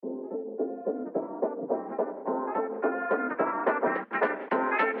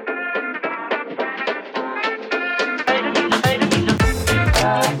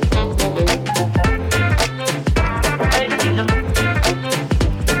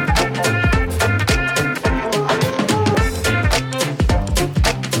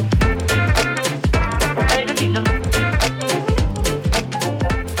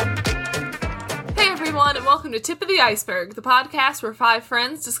Iceberg, the podcast where five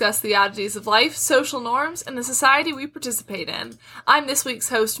friends discuss the oddities of life, social norms, and the society we participate in. I'm this week's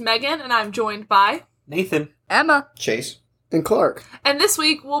host, Megan, and I'm joined by... Nathan. Emma. Chase. And Clark. And this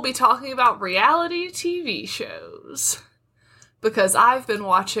week we'll be talking about reality TV shows. Because I've been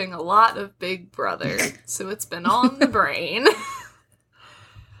watching a lot of Big Brother, so it's been on the brain.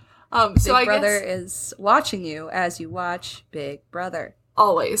 Big Brother is watching you as you watch Big Brother.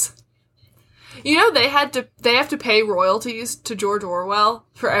 Always. You know they have to pay royalties to George Orwell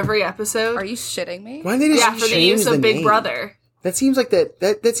for every episode. Are you shitting me? Why didn't they just for the change use of Big name? Brother. That seems like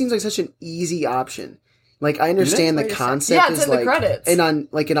that seems like such an easy option. Like I understand the concept Yeah, it's is in the like credits.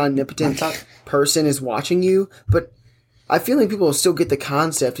 an omnipotent person is watching you, but I feel like people will still get the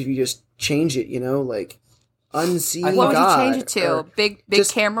concept if you just change it, you know, like unseen God. What would you change it to? or Big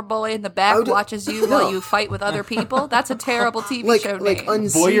just- camera boy in the back watches you while you fight with other people? That's a terrible TV show like name.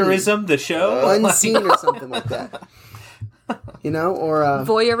 unseen. Voyeurism, the show? Unseen or something like that. You know, or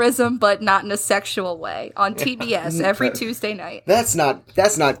Voyeurism, but not in a sexual way, on TBS every Tuesday night. that's not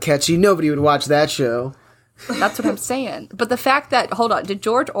catchy. Nobody would watch that show. That's what I'm saying. But the fact that, hold on, did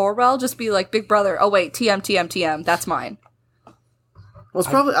George Orwell just be like, Big Brother, oh wait, TM, that's mine. Well, it's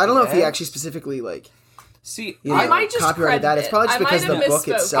probably I don't know if he actually specifically like See, I might just copyrighted that. It's probably just because the book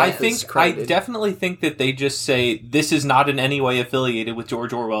itself is I credited. definitely think that they just say this is not in any way affiliated with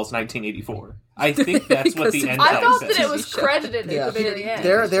George Orwell's 1984. I think that's what the end I tag thought says. that it was credited at the very end.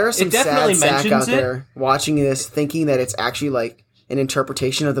 There are some It definitely sad sack mentions out there watching this, thinking that it's actually like an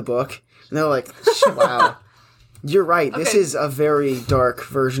interpretation of the book, and they're like, "Wow, you're right. This Okay. is a very dark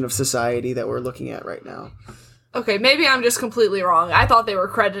version of society that we're looking at right now." Okay, maybe I'm just completely wrong. I thought they were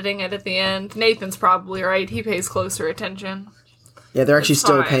crediting it at the end. Nathan's probably right. He pays closer attention. Yeah, they're actually It's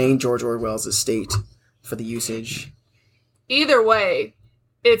still fine. paying George Orwell's estate for the usage. Either way,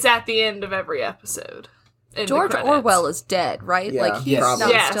 it's at the end of every episode. in the George credits. Orwell is dead, right? Yeah, Like, he's probably.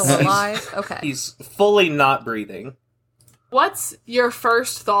 not Yes. still alive? Okay. He's fully not breathing. What's your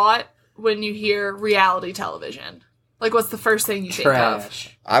first thought when you hear reality television? Like, what's the first thing you think of?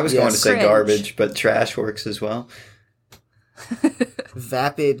 Trash. I was going to Yes. say Cringe. garbage, but trash works as well.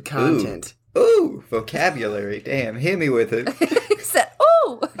 Vapid content. Ooh, vocabulary. Damn, hit me with it. He said,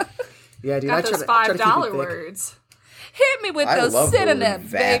 ooh! Yeah, dude. Got I those try to keep $5 it thick. words. Hit me with I those love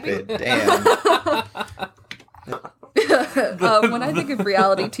synonyms, the word baby. vapid. Damn. When I think of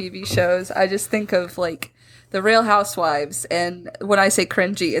reality TV shows, I just think of, like, The Real Housewives. And when I say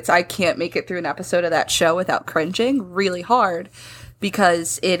cringy, it's I can't make it through an episode of that show without cringing really hard.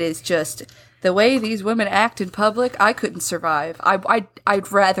 Because it is just... The way these women act in public, I couldn't survive.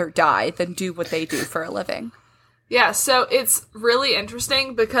 I'd rather die than do what they do for a living. Yeah, so it's really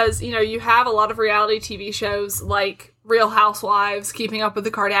interesting because, you know, you have a lot of reality TV shows like Real Housewives, Keeping Up with the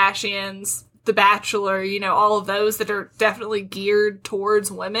Kardashians, The Bachelor, you know, all of those that are definitely geared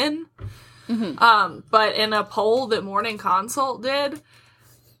towards women. Mm-hmm. But in a poll that Morning Consult did,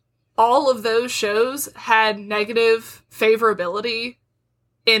 all of those shows had negative favorability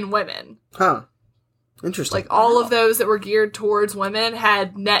in women. Huh. Interesting. Like, all of those that were geared towards women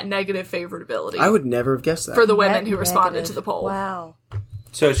had net negative favorability I would never have guessed that. for the women who Net responded negative. to the poll. Wow.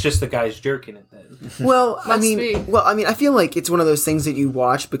 So it's just the guys jerking it then. Well, I Must be. mean, I feel like it's one of those things that you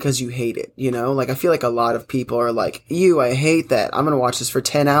watch because you hate it, you know? Like, I feel like a lot of people are like, I hate that. I'm going to watch this for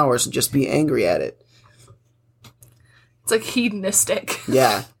 10 hours and just be angry at it. It's like hedonistic.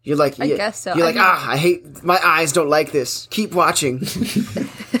 Yeah. You're like, I guess so. You're I like, mean- I hate, my eyes don't like this. Keep watching.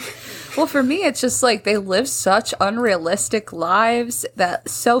 Well, for me, it's just like they live such unrealistic lives that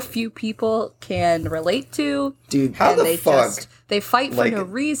so few people can relate to. Dude, How and the they fuck? they fight for Like, no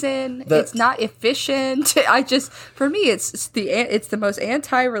reason. the- It's not efficient. For me, it's the most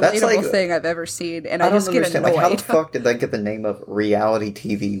anti-relatable That's like- thing I've ever seen, and I, I don't just get understand. annoyed. Like, how the fuck did they get the name of reality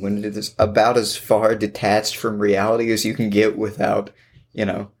TV when it is about as far detached from reality as you can get without, you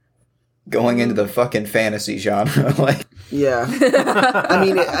know, going into the fucking fantasy genre? Like, yeah. I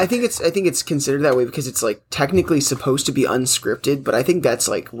mean, I think it's considered that way because it's like technically supposed to be unscripted, but I think that's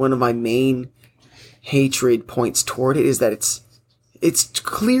like one of my main hatred points toward it is that it's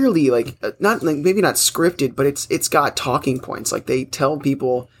clearly like not like maybe not scripted, but it's got talking points. Like they tell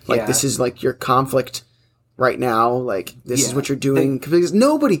people like Yeah. this is like your conflict right now. Like this is Yeah. what you're doing because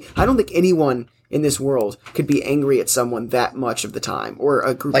I don't think anyone in this world could be angry at someone that much of the time or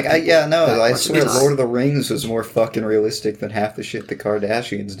a group. like of people that I much of swear the time. Lord of the Rings was more fucking realistic than half the shit the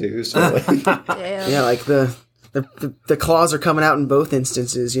Kardashians do. So, like, Damn. Yeah, like the claws are coming out in both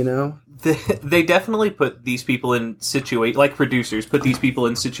instances, you know? They definitely put these people in like producers put these people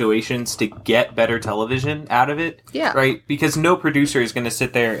in situations to get better television out of it. Yeah. Right? Because no producer is going to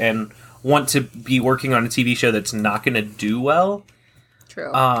sit there and want to be working on a TV show that's not going to do well.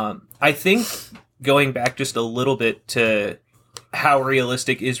 True. I think going back just a little bit to how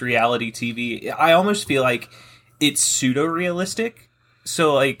realistic is reality TV, I almost feel like it's pseudo-realistic.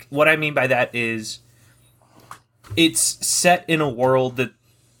 So, like, what I mean by that is it's set in a world that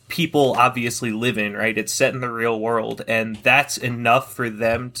people obviously live in, right? It's set in the real world, and that's enough for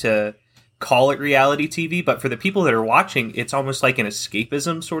them to call it reality TV. But for the people that are watching, it's almost like an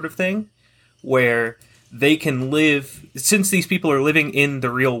escapism sort of thing, where they can live, since these people are living in the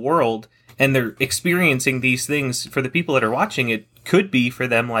real world and they're experiencing these things. For the people that are watching, it could be for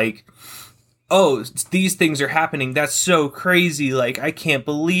them like, oh, these things are happening. That's so crazy. Like, I can't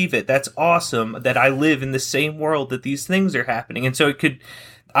believe it. That's awesome that I live in the same world that these things are happening. And so it could,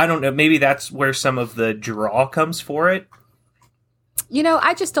 I don't know, maybe that's where some of the draw comes for it. You know,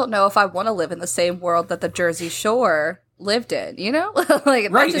 I just don't know if I want to live in the same world that the Jersey Shore lived in, you know?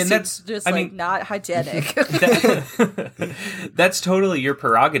 Like, Right, that and that's just I like mean, not hygienic. That's totally your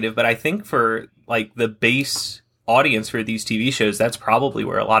prerogative, but I think for like the base audience for these TV shows, that's probably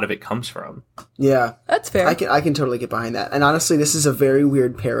where a lot of it comes from. Yeah. That's fair. I can totally get behind that. And honestly, this is a very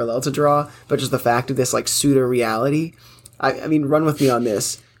weird parallel to draw, but just the fact of this like pseudo reality. I mean, run with me on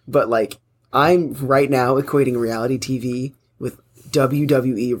this, but like I'm right now equating reality TV with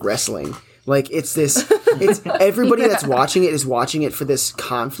WWE wrestling. Like it's everybody that's watching it is watching it for this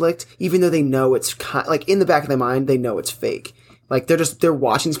conflict, even though they know it's like in the back of their mind, they know it's fake. Like they're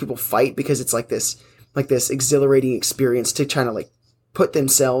watching these people fight because it's like this exhilarating experience to try to like put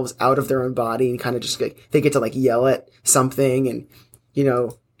themselves out of their own body and kind of just like, they get to like yell at something and, you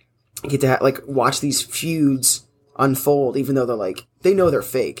know, get to like watch these feuds unfold, even though they know they're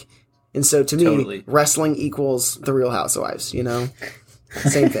fake. And so to me, Totally. wrestling equals the Real Housewives, you know?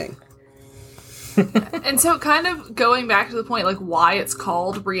 Same thing. And so kind of going back to the point, like why it's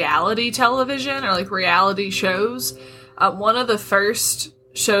called reality television or like reality shows, one of the first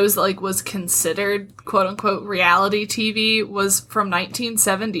shows that like was considered quote unquote reality TV was from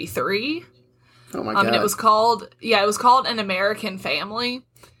 1973. Oh my God. And it was called An American Family.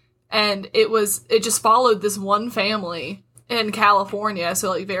 And it just followed this one family in California. So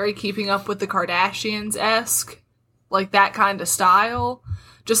like very keeping up with the Kardashians-esque, like that kind of style.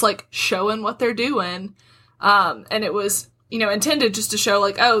 Just like showing what they're doing. And it was, you know, intended just to show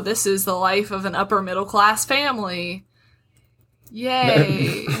like, oh, this is the life of an upper middle class family.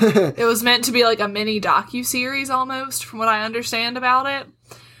 Yay. It was meant to be like a mini docuseries almost, from what I understand about it.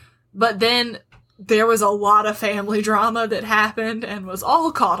 But then there was a lot of family drama that happened and was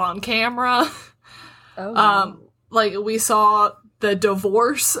all caught on camera. Oh. Like we saw the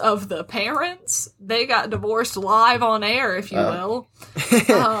divorce of the parents. They got divorced live on air, if you will.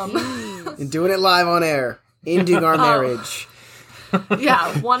 And doing it live on air. Ending our marriage.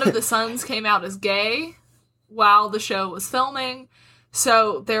 Yeah, one of the sons came out as gay while the show was filming.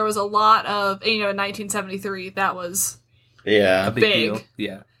 So there was a lot of, you know, in 1973, that was Yeah. A big Big. deal.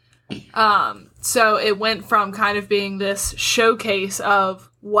 Yeah. So it went from kind of being this showcase of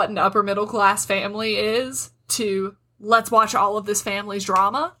what an upper middle class family is to let's watch all of this family's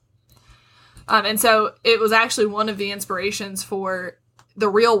drama. And so it was actually one of the inspirations for The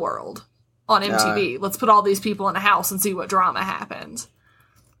Real World on MTV. Let's put all these people in a house and see what drama happens.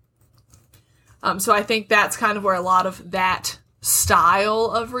 So I think that's kind of where a lot of that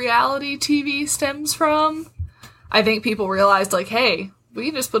style of reality TV stems from. I think people realized, like, hey, we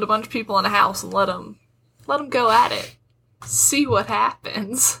can just put a bunch of people in a house and let them go at it. See what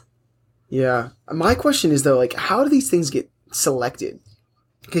happens. Yeah. My question is, though, like, how do these things get selected?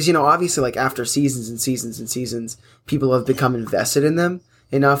 Because, you know, obviously, like, after seasons and seasons and seasons, people have become invested in them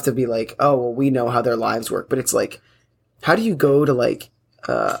enough to be like, oh, well, we know how their lives work. But it's like, how do you go to, like,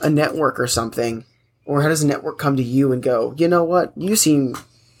 a network or something, or how does a network come to you and go, you know what, you seem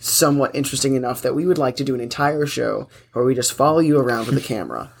somewhat interesting enough that we would like to do an entire show where we just follow you around with the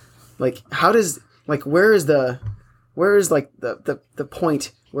camera? Like, how does, like, where is like the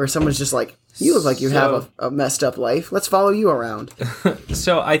point where someone's just like, you look like you have a messed up life, let's follow you around?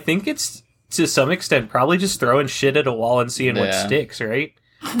 So I think it's, to some extent, probably just throwing shit at a wall and seeing what Yeah. sticks, right?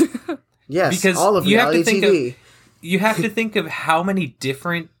 Yes, Because all of you have to reality think TV. You have to think of how many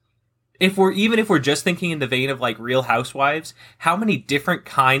different, if we're just thinking in the vein of like Real Housewives, how many different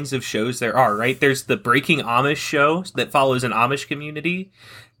kinds of shows there are, right? There's the Breaking Amish show that follows an Amish community.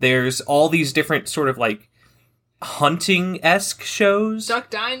 There's all these different sort of like hunting-esque shows. Duck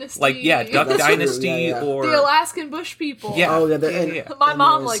Dynasty. Like, yeah, Duck That's Dynasty true, yeah. or... The Alaskan Bush People. Yeah. Oh, yeah, Yeah. My and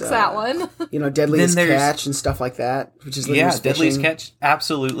mom there's, likes that one. You know, Deadliest Then there's- Catch and stuff like that, which is Yeah, Deadliest Catch,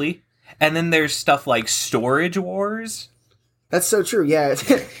 absolutely. And then there's stuff like Storage Wars. That's so true. Yeah,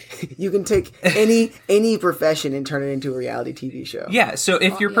 you can take any profession and turn it into a reality TV show. Yeah, so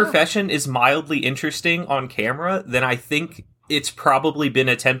if your profession is mildly interesting on camera, then I think it's probably been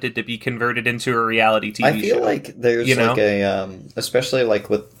attempted to be converted into a reality TV show. I feel like there's like a, especially like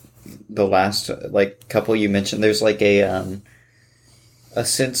with the last like couple you mentioned, there's like a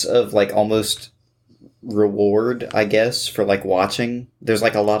sense of like almost reward, I guess, for like watching. There's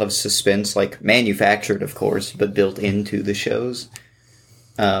like a lot of suspense, like manufactured, of course, but built into the shows.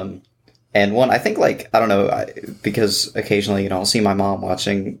 And one, I think, like, I don't know, because occasionally, I'll see my mom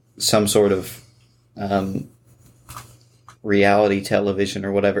watching some sort of reality television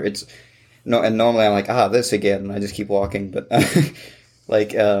or whatever. And normally I'm like, this again, and I just keep walking. But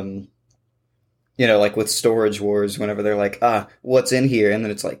like, like with Storage Wars, whenever they're like, what's in here? And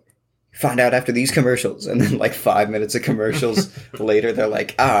then it's like, find out after these commercials. And then like 5 minutes of commercials later, they're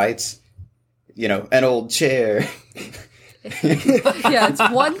like, it's, an old chair. Yeah, it's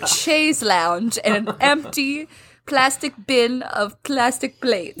one chaise lounge and an empty plastic bin of plastic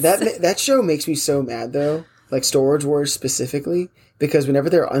plates. That show makes me so mad though, like Storage Wars specifically, because whenever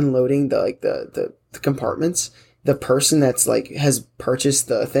they're unloading the compartments, the person that's like has purchased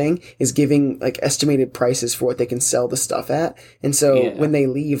the thing is giving like estimated prices for what they can sell the stuff at, and so when they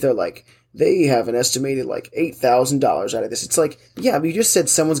leave, they're like, they have an estimated like $8,000 out of this. It's like, yeah, but you just said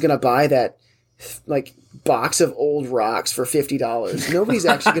someone's gonna buy that like box of old rocks for $50. Nobody's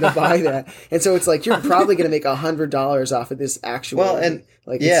actually going to buy that, and so it's like you're probably going to make $100 off of this actual. Well, and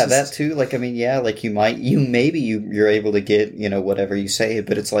like that too. Like, I mean, like you're able to get whatever you say,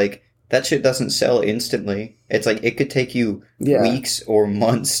 but it's like that shit doesn't sell instantly. It's like it could take you weeks or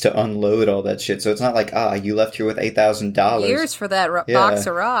months to unload all that shit. So it's not like you left here with $8,000. Years for that box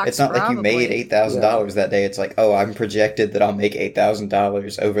of rocks. It's not like you made $8,000 that day. It's like, I'm projected that I'll make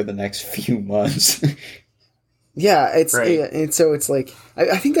 $8,000 over the next few months. Yeah, it's right. And so it's like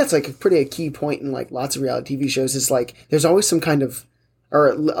I think that's like a key point in like lots of reality TV shows is like there's always some kind of, or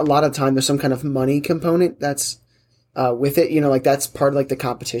a lot of time there's some kind of money component that's with it. Like that's part of like the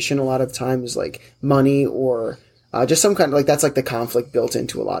competition. A lot of times like money or just some kind of like that's like the conflict built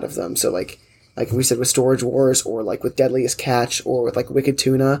into a lot of them. So like we said with Storage Wars or like with Deadliest Catch or with like Wicked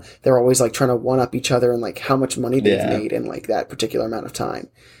Tuna, they're always like trying to one up each other and like how much money they've made in like that particular amount of time.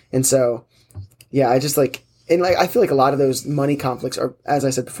 And so I just like. And like I feel like a lot of those money conflicts are, as I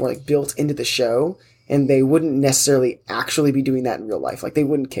said before, like built into the show, and they wouldn't necessarily actually be doing that in real life. Like they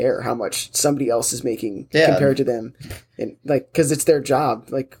wouldn't care how much somebody else is making compared to them, and like because it's their job.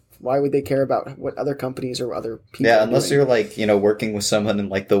 Like why would they care about what other companies or other people? Yeah, unless you're like working with someone and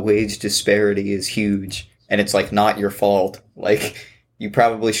like the wage disparity is huge, and it's like not your fault. Like you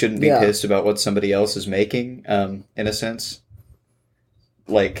probably shouldn't be pissed about what somebody else is making. In a sense.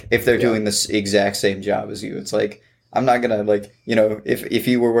 Like, if they're doing this exact same job as you, it's like, I'm not gonna, like, if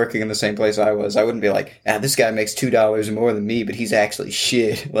you were working in the same place I was, I wouldn't be like, this guy makes $2 more than me, but he's actually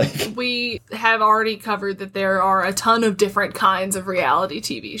shit. Like, we have already covered that there are a ton of different kinds of reality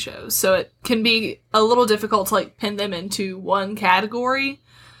TV shows, so it can be a little difficult to, like, pin them into one category.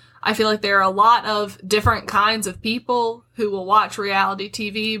 I feel like there are a lot of different kinds of people who will watch reality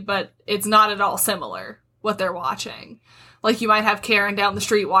TV, but it's not at all similar what they're watching. Like, you might have Karen down the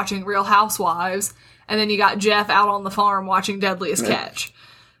street watching Real Housewives, and then you got Jeff out on the farm watching Deadliest Catch.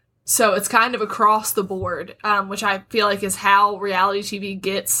 So it's kind of across the board, which I feel like is how reality TV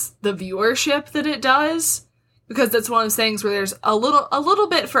gets the viewership that it does, because that's one of those things where there's a little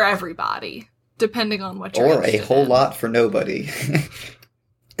bit for everybody, depending on what you're interested in. Or a whole lot for nobody.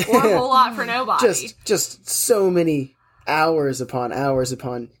 Or a whole lot for nobody. Just so many hours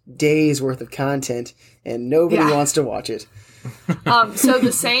upon days worth of content, and nobody wants to watch it. So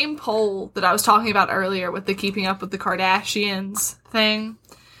the same poll that I was talking about earlier with the Keeping Up with the Kardashians thing,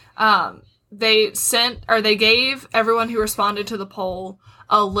 they gave everyone who responded to the poll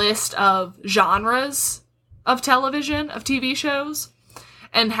a list of genres of television, of TV shows,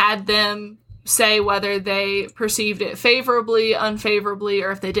 and had them say whether they perceived it favorably, unfavorably, or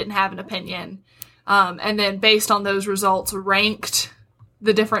if they didn't have an opinion. And then based on those results, ranked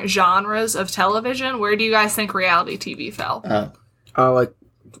the different genres of television. Where do you guys think reality TV fell? Like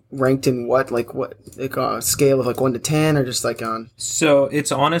ranked in what? Like a scale of like 1 to 10, or just like on? So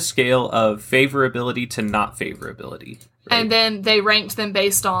it's on a scale of favorability to not favorability. Right? And then they ranked them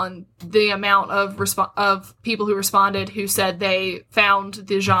based on the amount of people who responded who said they found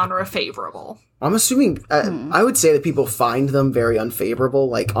the genre favorable. I'm assuming, I would say that people find them very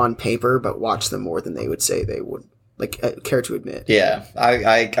unfavorable, like on paper, but watch them more than they would say they would, like, care to admit. Yeah,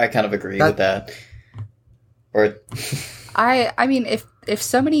 I kind of agree with that. Or, I mean, if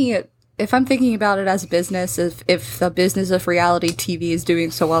so many if I'm thinking about it as a business, if the business of reality TV is doing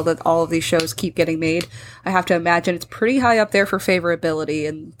so well that all of these shows keep getting made, I have to imagine it's pretty high up there for favorability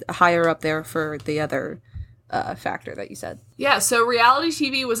and higher up there for the other factor that you said. Yeah, so reality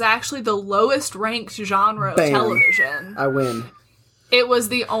TV was actually the lowest ranked genre of Bam. television. I win. It was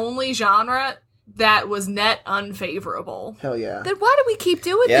the only genre that was net unfavorable. Hell yeah. Then why do we keep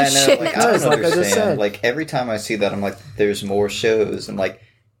doing Yeah, this no, shit? like, I don't Like I just understand. said. Like, every time I see that, I'm like, there's more shows, and like,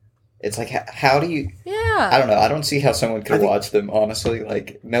 it's like, how do you? I Yeah. don't know. I don't see how someone I could think- watch them. Honestly,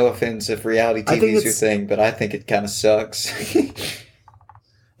 like, no offense if reality I TV think is your it's- thing, but I think it kind of sucks.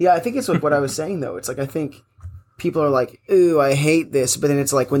 Yeah, I think it's like what I was saying though. It's like I think people are like, "Ooh, I hate this," but then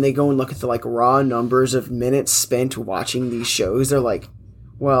it's like when they go and look at the like raw numbers of minutes spent watching these shows, they're like,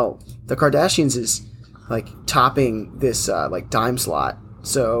 "Well, the Kardashians is like topping this like time slot."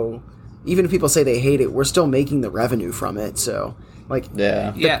 So even if people say they hate it, we're still making the revenue from it. So like,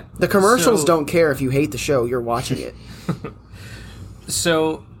 Yeah. Yeah. the commercials So- don't care if you hate the show; you're watching it.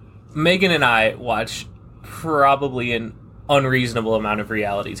 So, Megan and I watch probably an unreasonable amount of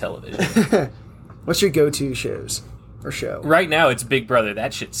reality television. What's your go-to shows or show? Right now, it's Big Brother.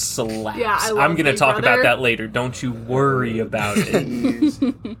 That shit slaps. Yeah, I love I'm going to Big talk about Brother. that later. Don't you worry about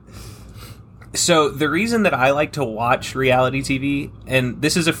it. So, the reason that I like to watch reality TV, and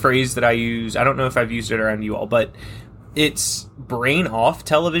this is a phrase that I use, I don't know if I've used it around you all, but it's brain off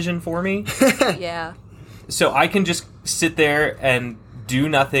television for me. Yeah. So I can just sit there and do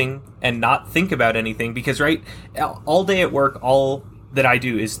nothing and not think about anything because, right, all day at work, all that I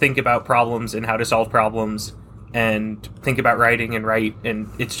do is think about problems and how to solve problems and think about writing and write, and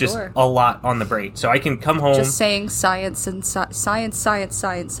it's just Sure. a lot on the brain. So I can come home. Just saying science and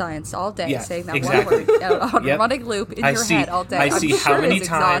science all day, Yeah, saying that exactly. one word on Yep. a running loop in I your see, head all day. I I'm see sure how many it's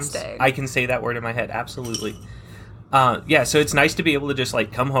times exhausting. I can say that word in my head. Absolutely. Yeah, so it's nice to be able to just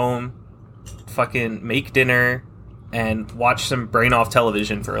like come home, fucking make dinner, and watch some brain off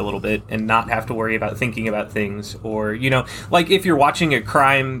television for a little bit and not have to worry about thinking about things. Or, you know, like if you're watching a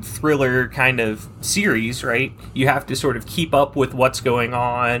crime thriller kind of series, right, you have to sort of keep up with what's going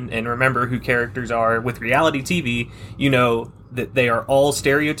on and remember who characters are. With reality TV, you know that they are all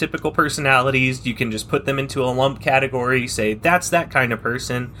stereotypical personalities. You can just put them into a lump category, say that's that kind of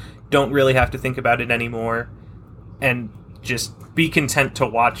person, don't really have to think about it anymore, and just be content to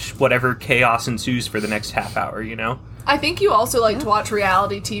watch whatever chaos ensues for the next half hour, you know? I think you also like to watch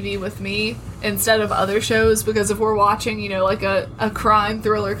reality TV with me instead of other shows, because if we're watching, you know, like a crime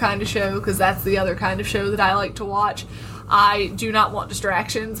thriller kind of show, because that's the other kind of show that I like to watch, I do not want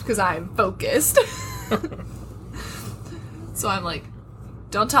distractions because I'm focused. So I'm like,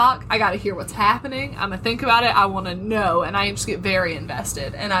 don't talk, I gotta hear what's happening, I'm gonna think about it, I want to know, and I just get very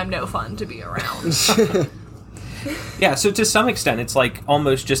invested, and I'm no fun to be around. Yeah, so to some extent, it's like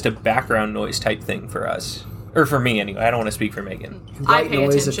almost just a background noise type thing for us. Or for me, anyway. I don't want to speak for Megan. I White pay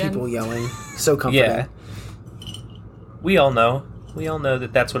noise of attention. people yelling. So comforting. Yeah. We all know. We all know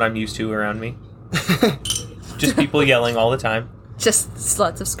that that's what I'm used to around me. Just people yelling all the time. Just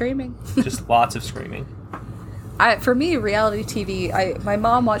lots of screaming. Just lots of screaming. For me, reality TV, my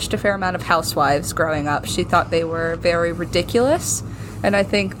mom watched a fair amount of Housewives growing up. She thought they were very ridiculous. And I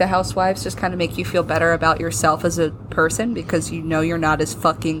think the Housewives just kind of make you feel better about yourself as a person because you know you're not as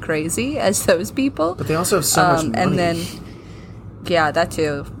fucking crazy as those people. But they also have so much money. And then, yeah, that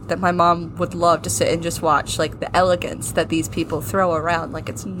too. That my mom would love to sit and just watch, like, the elegance that these people throw around like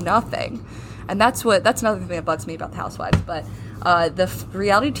it's nothing. And that's another thing that bugs me about the Housewives. But the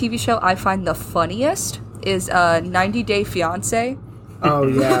reality TV show I find the funniest is 90 Day Fiancé. Oh,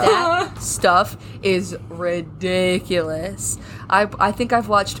 yeah. That stuff is ridiculous. I think I've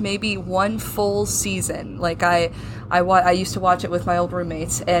watched maybe one full season. Like I used to watch it with my old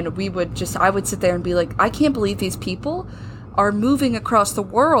roommates, and I would sit there and be like, I can't believe these people are moving across the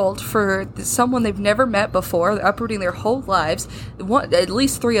world for someone they've never met before. They're uprooting their whole lives. At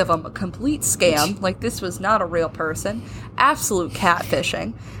least 3 of them, a complete scam. Like, this was not a real person. Absolute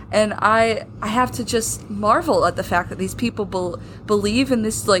catfishing. And I have to just marvel at the fact that these people believe in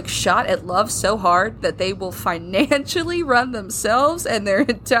this, like, shot at love so hard that they will financially run themselves and their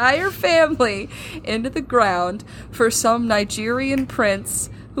entire family into the ground for some Nigerian prince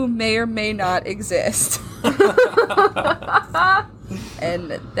who may or may not exist.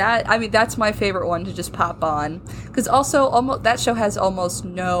 And that's my favorite one to just pop on. Because also, that show has almost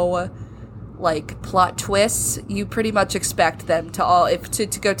no, like, plot twists. You pretty much expect them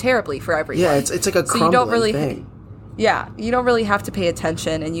to go terribly for everyone. Yeah, it's like a crumbling you don't really, thing. Yeah, you don't really have to pay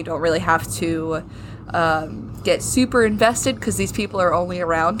attention, and you don't really have to get super invested because these people are only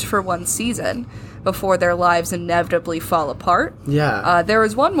around for one season. before their lives inevitably fall apart. Yeah. There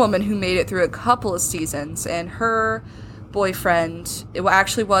was one woman who made it through a couple of seasons, and her boyfriend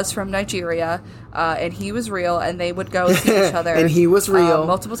actually was from Nigeria, and he was real, and they would go see each other. And he was real.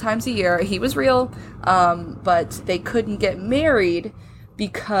 Multiple times a year. He was real, but they couldn't get married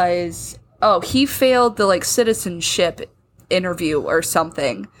because, he failed the, citizenship interview or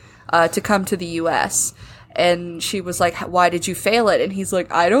something to come to the U.S., and she was like, why did you fail it? And he's like,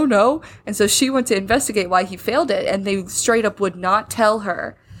 I don't know. And so she went to investigate why he failed it, and they straight up would not tell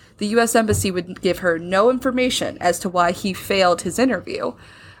her. The U.S. Embassy would give her no information as to why he failed his interview.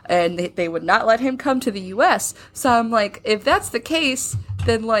 And they would not let him come to the U.S. So I'm like, if that's the case,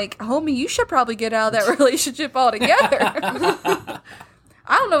 then, homie, you should probably get out of that relationship altogether. I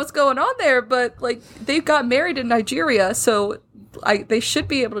don't know what's going on there, but, they got married in Nigeria, so they should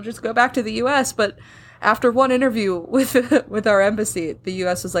be able to just go back to the U.S., but after one interview with our embassy, the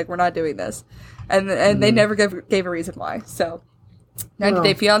U.S. was like, we're not doing this. And they never gave a reason why. So 90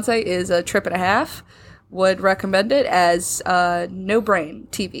 Day Fiancé is a trip and a half. Would recommend it as no brain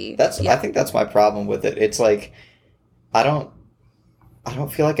TV. I think that's my problem with it. It's like I don't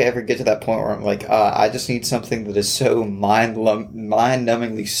feel like I ever get to that point where I'm like, I just need something that is so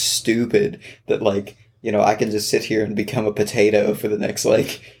mind-numbingly stupid that I can just sit here and become a potato for the next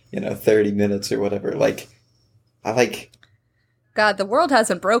 30 minutes or whatever. God, the world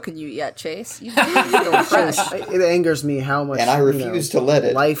hasn't broken you yet, Chase. You're fresh. It angers me how much, and I refuse to let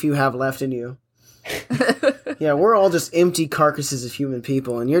it. Life you have left in you. Yeah, we're all just empty carcasses of human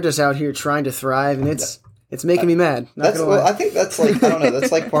people, and you're just out here trying to thrive, and it's making me mad. I think that's I don't know.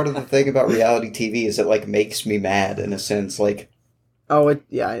 That's part of the thing about reality TV is it makes me mad in a sense. I totally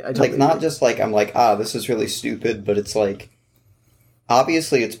not agree. Just I'm this is really stupid, but it's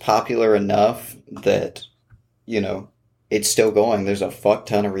obviously it's popular enough that it's still going. There's a fuck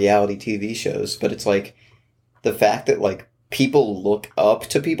ton of reality TV shows, but it's the fact that people look up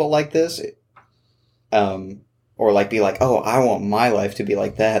to people like this, or be oh, I want my life to be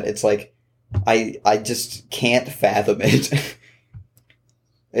like that. It's I just can't fathom it.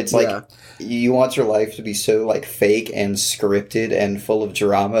 It's you want your life to be so fake and scripted and full of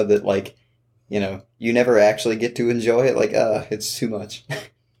drama that you never actually get to enjoy it. It's too much.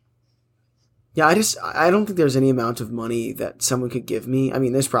 Yeah, I don't think there's any amount of money that someone could give me. I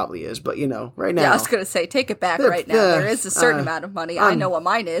mean, this probably is, but right now. Yeah, I was going to say, take it back right now. There is a certain amount of money. I know what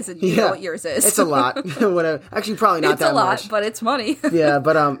mine is, and you know what yours is. It's a lot. Whatever. Actually, probably not that much. It's a lot, but it's money. Yeah,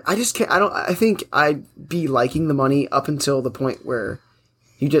 but I just can't. I think I'd be liking the money up until the point where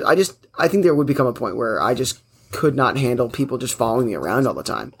I think there would become a point where I just could not handle people just following me around all the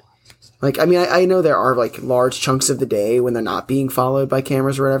time. I know there are large chunks of the day when they're not being followed by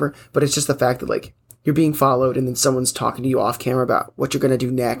cameras or whatever, but it's just the fact that you're being followed and then someone's talking to you off camera about what you're going to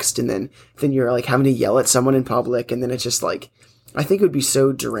do next, and then you're having to yell at someone in public, and then it's just I think it would be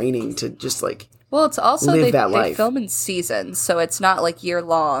so draining to just well, it's also they life. Film in seasons, so it's not year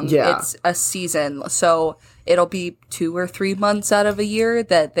long. Yeah. It's a season, so it'll be 2 or 3 months out of a year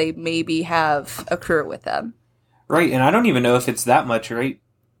that they maybe have a crew with them. Right, and I don't even know if it's that much, right?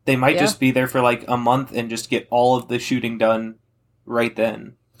 They might just be there for a month and just get all of the shooting done right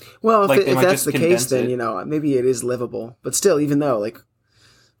then. Well, if that's the case, then maybe it is livable. But still, even though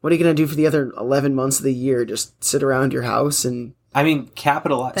what are you going to do for the other 11 months of the year? Just sit around your house and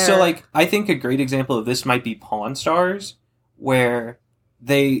capitalize. So I think a great example of this might be Pawn Stars, where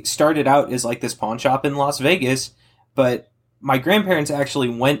they started out as this pawn shop in Las Vegas, but my grandparents actually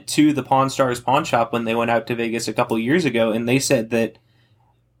went to the Pawn Stars pawn shop when they went out to Vegas a couple years ago, and they said that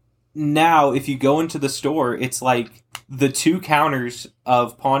now, if you go into the store, it's the 2 counters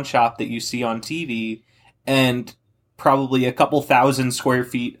of pawn shop that you see on TV and probably a couple thousand square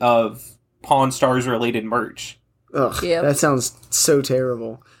feet of Pawn Stars related merch. Ugh, that sounds so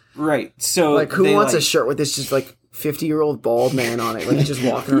terrible. Right. So who wants a shirt with this just 50-year-old bald man on it? He's just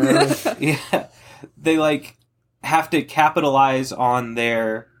walking around. Yeah. They have to capitalize on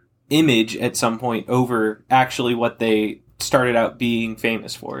their image at some point over actually what they started out being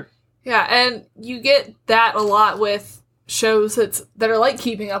famous for. Yeah, and you get that a lot with shows that are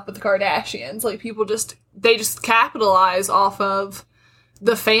Keeping Up with the Kardashians. People just capitalize off of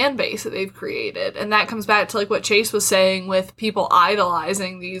the fan base that they've created. And that comes back to what Chase was saying with people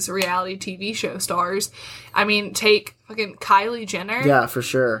idolizing these reality TV show stars. I mean, take fucking Kylie Jenner. Yeah, for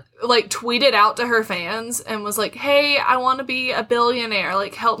sure. Tweeted out to her fans and was hey, I want to be a billionaire.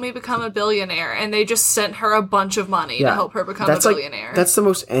 Help me become a billionaire. And they just sent her a bunch of money to help her become a billionaire. That's the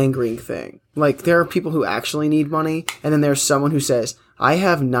most angering thing. There are people who actually need money, and then there's someone who says, I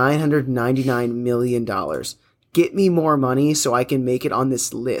have $999 million. Get me more money so I can make it on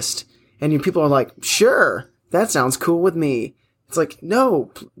this list. And people are like, sure, that sounds cool with me. It's like,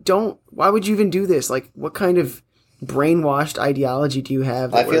 no, don't. Why would you even do this? Like, what kind of brainwashed ideology do you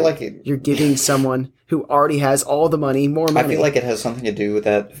have? I feel like you're giving someone who already has all the money more money. I feel like it has something to do with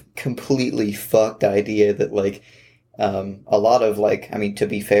that completely fucked idea that, like, a lot of, like, I mean, to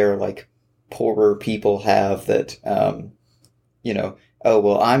be fair, like, poorer people have that, you know, oh,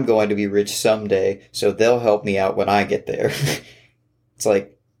 well, I'm going to be rich someday, so they'll help me out when I get there. It's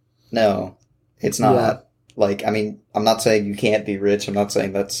like, no, it's not. Yeah. Like, I mean, I'm not saying you can't be rich. I'm not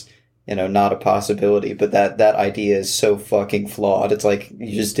saying that's, you know, not a possibility, but that idea is so fucking flawed. It's like,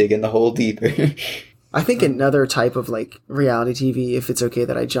 you just dig in the hole deeper. I think another type of, like, reality TV, if it's okay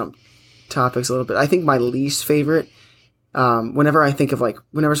that I jump topics a little bit, I think my least favorite, whenever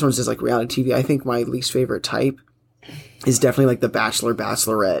someone says, like, reality TV, I think my least favorite type is definitely, like, the Bachelor,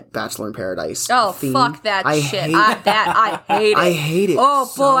 Bachelorette, Bachelor in Paradise Oh, theme. fuck that shit. Hate, I hate it. I hate it.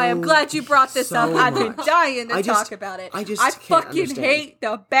 Oh, boy, I'm glad you brought this so up. I've been much. dying to I just- talk about it. I just I can't fucking understand. hate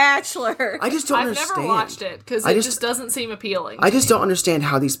The Bachelor. I just don't I've understand. never watched it because I it just- just doesn't seem appealing. I just don't understand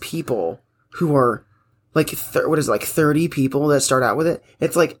how these people who are like, 30 people that start out with it.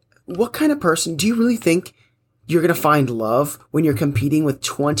 It's like, what kind of person do you really think you're going to find love when you're competing with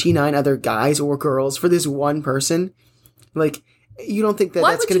 29 other guys or girls for this one person? Like, you don't think that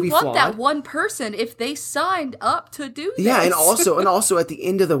Why that's would going to you be want flawed? that one person if they signed up to do this? Yeah, and also at the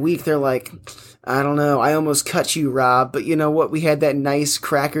end of the week, they're like, I don't know, I almost cut you, Rob, but you know what? We had that nice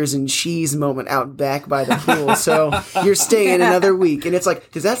crackers and cheese moment out back by the pool, so you're staying another week. And it's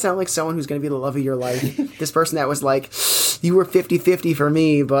like, does that sound like someone who's going to be the love of your life? This person that was like, you were 50-50 for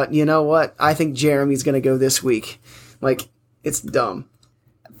me, but you know what? I think Jeremy's going to go this week. Like, it's dumb.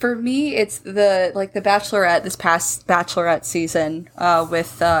 For me, it's the Bachelorette, this past Bachelorette season,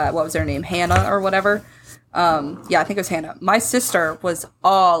 with, what was her name? Hannah or whatever. Yeah, I think it was Hannah. My sister was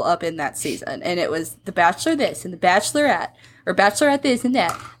all up in that season, and it was the Bachelor this and the Bachelorette, or Bachelorette this and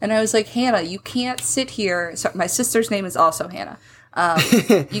that. And I was like, Hannah, you can't sit here. So my sister's name is also Hannah.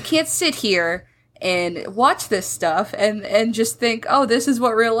 You can't sit here and watch this stuff and just think, oh, this is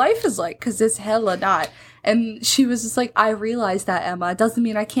what real life is like, because it's hella not. And she was just like, I realize that, Emma. It doesn't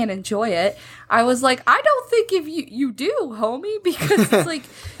mean I can't enjoy it. I was like, I don't think if you do, homie, because it's like,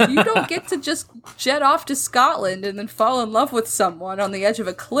 you don't get to just jet off to Scotland and then fall in love with someone on the edge of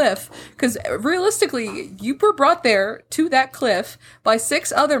a cliff. Because realistically, you were brought there to that cliff by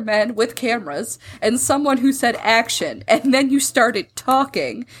 6 other men with cameras and someone who said action. And then you started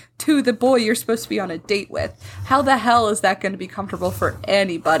talking to the boy you're supposed to be on a date with. How the hell is that going to be comfortable for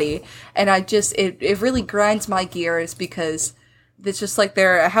anybody? And I just, it really grinds my gears, because it's just like,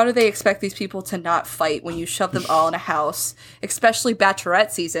 how do they expect these people to not fight when you shove them all in a house? Especially Bachelorette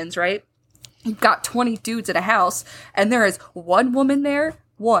seasons, right? You've got 20 dudes in a house, and there is one woman there,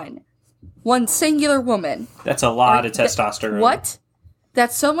 one singular woman. That's a lot of testosterone. What?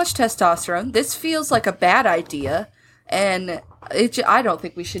 That's so much testosterone. This feels like a bad idea, and I don't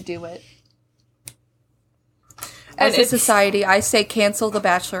think we should do it. As a society, I say cancel the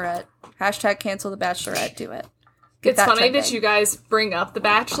Bachelorette. Hashtag cancel the Bachelorette. Do it. Get It's that funny trending. that you guys bring up the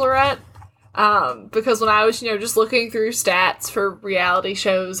Bachelorette, because when I was, just looking through stats for reality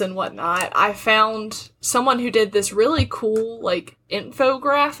shows and whatnot, I found someone who did this really cool, like,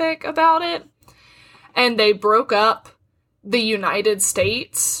 infographic about it, and they broke up the United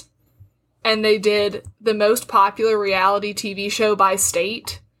States, and they did the most popular reality TV show by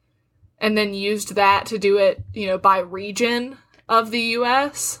state, and then used that to do it, by region of the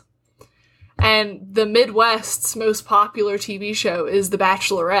U.S., and the Midwest's most popular TV show is The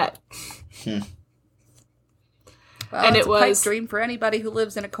Bachelorette. Well, and it's it a pipe was- dream for anybody who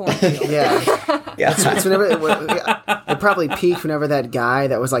lives in a cornfield. Yeah. Yeah. It's whenever it probably peaked whenever that guy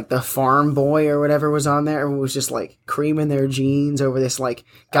that was like the farm boy or whatever was on there. Everyone was just like creaming their jeans over this like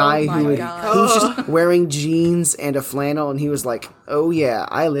guy Oh my who God. was just wearing jeans and a flannel, and he was like, "Oh yeah,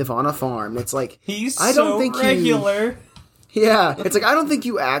 I live on a farm." It's like, He's I don't think regular. yeah, it's like, I don't think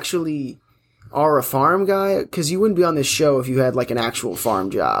you actually are a farm guy, because you wouldn't be on this show if you had like an actual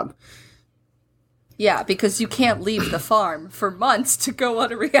farm job. Yeah, because you can't leave the farm for months to go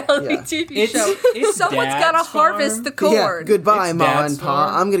on a reality Yeah. TV show. It's Someone's Dad's got to harvest farm. the corn. Yeah, goodbye, It's Ma Dad's and Pa.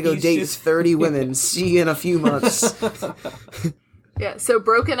 farm. I'm gonna go He's date just- 30 women. See you in a few months. Yeah, so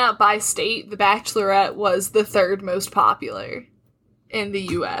broken up by state, The Bachelorette was the 3rd most popular in the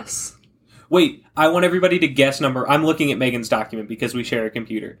U.S. Wait, I want everybody to guess number. I'm looking at Megan's document because we share a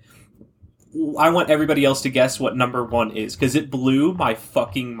computer. I want everybody else to guess what number 1 is, because it blew my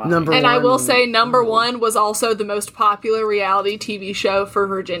fucking mind. Number And I will one. say number 1 was also the most popular reality TV show for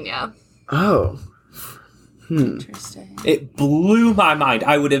Virginia. Oh. Interesting. It blew my mind.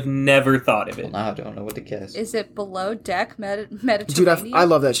 I would have never thought of it. Now I don't know what to guess. Is it Below Deck Mediterranean? Dude, I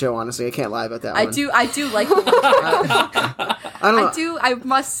love that show. Honestly, I can't lie about that. I one. do like Below Deck. I don't know. I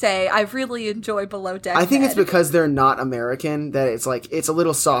must say, I really enjoy Below Deck. I think it's Med. because they're not American that it's like it's a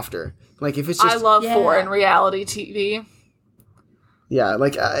little softer. Like if it's just I love Yeah. foreign reality TV. yeah,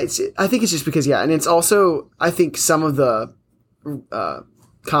 like I think it's just because and it's also I think some of the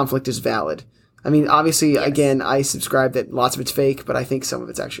conflict is valid. I mean, obviously, again, I subscribe that lots of it's fake, but I think some of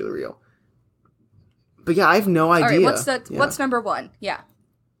it's actually real. But yeah, I have no idea. All right, what's number 1? Yeah.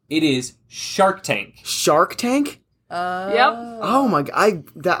 It is Shark Tank. Shark Tank? Yep. Oh my god,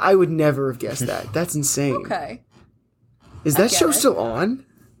 I would never have guessed that. That's insane. Okay. Is that get show it. still on?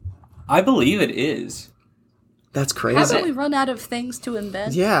 I believe it is. That's crazy. Haven't we run out of things to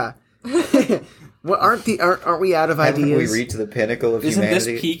invent? Yeah. Well, aren't we out of Haven't ideas? we reached the pinnacle of Isn't this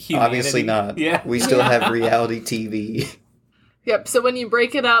humanity? peak humanity? Obviously not. Yeah. We still have reality TV. Yep. So when you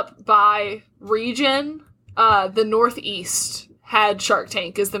break it up by region, the Northeast had Shark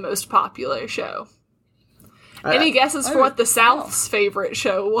Tank as the most popular show. Any guesses for what the South's favorite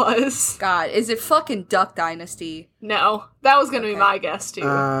show was? God, is it fucking Duck Dynasty? No, that was going to be my guess too.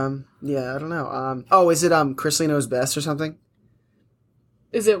 Yeah, I don't know. Is it Chrisley Knows Best or something?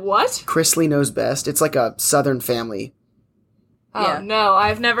 Is it what? Chrisley Knows Best. It's like a Southern family. Oh Yeah. no,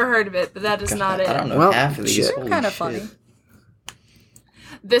 I've never heard of it, but that is not it. I don't know Well, half of these. shit. Holy Kind of shit. funny.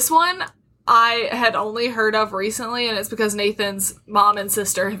 This one I had only heard of recently, and it's because Nathan's mom and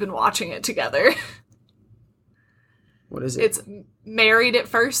sister have been watching it together. What is it? It's Married at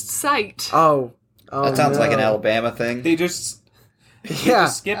First Sight. Oh, That sounds like an no. Alabama thing. They just Yeah.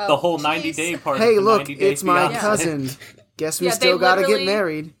 skipped the whole 90-day part. Hey, of the look, 90 Day it's my Fiancé. cousin. Guess we Yeah, they still gotta get literally-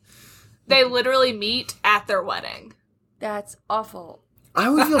 married. They literally meet at their wedding. That's awful. I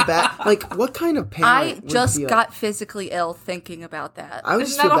would feel bad. Like, what kind of parent? I would just feel- got physically ill thinking about that. I would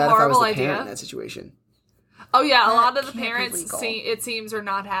Isn't just feel that a bad if I was horrible the idea? parent in that situation. Oh yeah, a That lot of the can't be parents legal. it seems are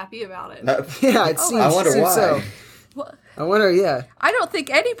not happy about it. Yeah, it seems. I wonder seems why. So. What? I wonder. Yeah. I don't think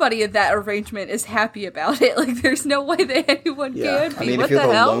anybody in that arrangement is happy about it. Like, there's no way that anyone Yeah. can be. I mean, what if you're the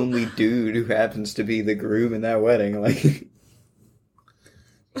the hell? lonely dude who happens to be the groom in that wedding, like,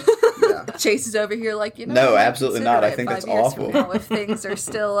 Chase is over here like, No, I might absolutely consider not. I it think 5 that's years awful. from now if things are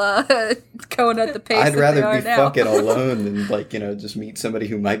still going at the pace I'd that rather they are be now. fucking alone than, like, just meet somebody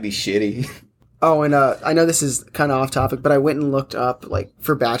who might be shitty. Oh, and I know this is kind of off topic, but I went and looked up like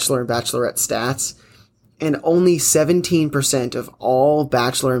for Bachelor and Bachelorette stats, and only 17% of all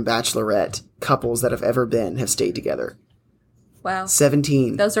Bachelor and Bachelorette couples that have ever been have stayed together. Wow.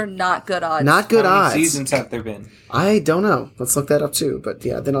 17. Those are not good odds. Not good How many odds. seasons have there been? I don't know. Let's look that up too. But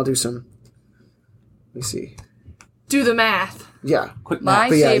yeah, then I'll do some. Let me see. Do the math. Yeah, Quick My math.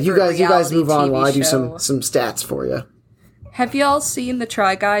 but yeah, favorite you guys reality move on TV while I do show. some stats for you. Have y'all seen the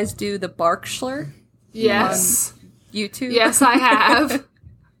Try Guys do the Barkschler Yes. YouTube? Yes, I have.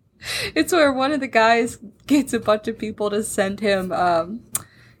 It's where one of the guys gets a bunch of people to send him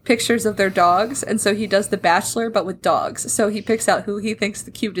pictures of their dogs, and so he does The Bachelor, but with dogs. So he picks out who he thinks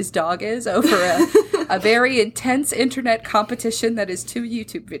the cutest dog is over a very intense internet competition that is 2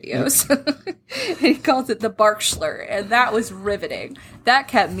 YouTube videos. And he calls it the Barkschler, and that was riveting. That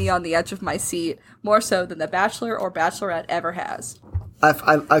kept me on the edge of my seat, more so than The Bachelor or Bachelorette ever has.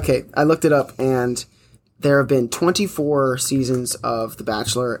 I looked it up, and there have been 24 seasons of The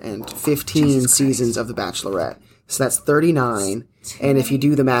Bachelor and 15 seasons of The Bachelorette. So that's 39. And if you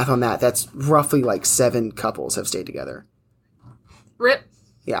do the math on that, that's roughly like 7 couples have stayed together. Rip.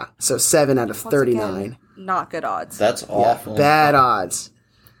 Yeah, so 7 out of Once 39. again, not good odds. That's awful. Bad odds.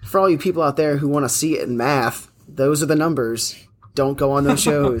 For all you people out there who want to see it in math, those are the numbers. Don't go on those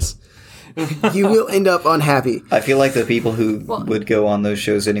shows. You will end up unhappy. I feel like the people who would go on those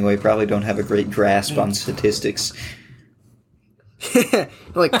shows anyway probably don't have a great grasp on statistics.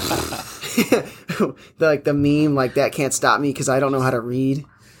 Like, like the meme, like that can't stop me because I don't know how to read.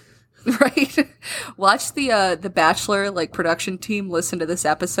 Right? Watch the Bachelor production team listen to this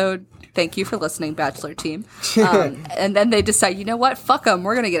episode. Thank you for listening, Bachelor team. And then they decide, you know what? Fuck them.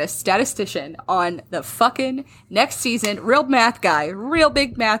 We're gonna get a statistician on the fucking next season. Real math guy, real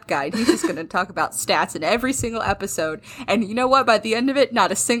big math guy. He's just gonna talk about stats in every single episode. And you know what? By the end of it,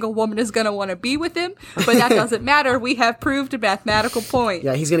 not a single woman is gonna want to be with him. But that doesn't matter. We have proved a mathematical point.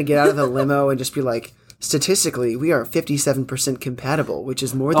 Yeah, he's gonna get out of the limo and just be like, statistically, we are 57% compatible, which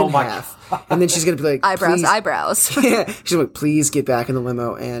is more than my half. And then she's going to be like, eyebrows. Yeah, she's like, please get back in the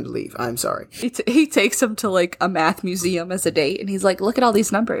limo and leave. I'm sorry. He takes him to like a math museum as a date, and he's like, look at all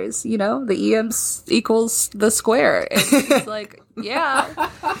these numbers, you know, the EM equals the square. And he's like, yeah.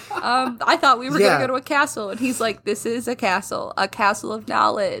 I thought we were going to go to a castle. And he's like, this is a castle of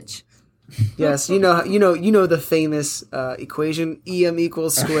knowledge. Yes, you know the famous equation EM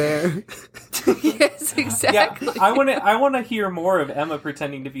equals square. Yes, exactly. Yeah, I want to hear more of Emma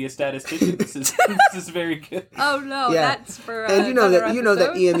pretending to be a statistician. This is very good. Oh no, Yeah. that's for And you know that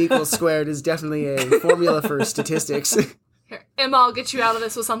episode? EM equals squared is definitely a formula for statistics. Here, Emma, I'll get you out of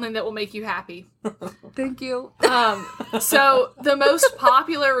this with something that will make you happy. Thank you. So the most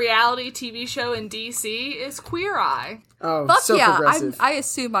popular reality TV show in DC is Queer Eye. Oh, Fuck so yeah! progressive. I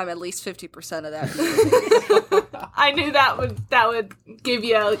assume I'm at least 50% of that. I knew that would give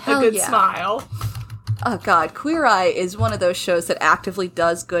you a Hell good yeah. smile. Oh god, Queer Eye is one of those shows that actively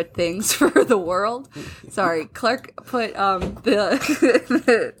does good things for the world. Sorry, Clark put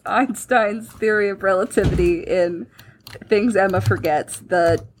the Einstein's theory of relativity in Things Emma Forgets,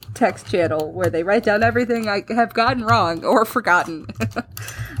 the text channel where they write down everything I have gotten wrong or forgotten.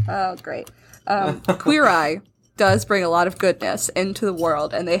 Oh, great. Queer Eye does bring a lot of goodness into the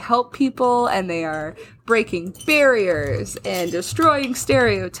world, and they help people, and they are breaking barriers and destroying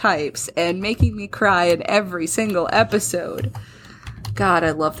stereotypes and making me cry in every single episode. God,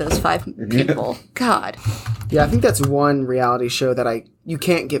 I love those 5 people. God. Yeah, I think that's one reality show that you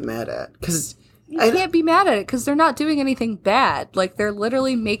can't get mad at because You can't be mad at it because they're not doing anything bad. Like, they're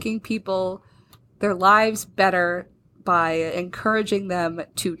literally making people, their lives better by encouraging them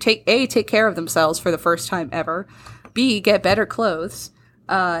to take care of themselves for the first time ever, B, get better clothes,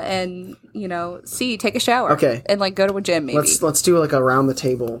 and, you know, C, take a shower. Okay. And, like, go to a gym, maybe. let's do like around the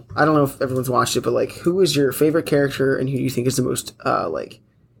table. I don't know if everyone's watched it, but like, who is your favorite character and who do you think is the most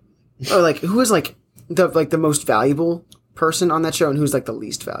who is like the most valuable person on that show and who's like the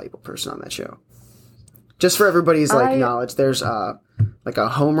least valuable person on that show? Just for everybody's like knowledge, there's like a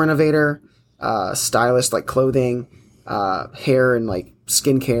home renovator, stylist, like clothing, hair and like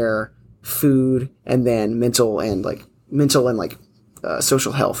skincare, food, and then mental and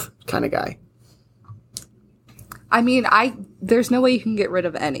social health kind of guy. I mean, there's no way you can get rid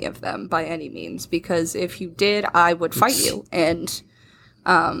of any of them by any means, because if you did, I would fight you, and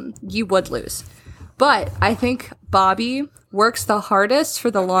you would lose. But I think Bobby works the hardest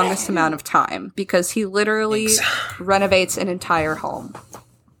for the longest amount of time, because he literally renovates an entire home.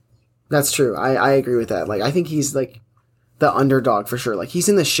 That's true. I agree with that. Like, I think he's like the underdog for sure. Like, he's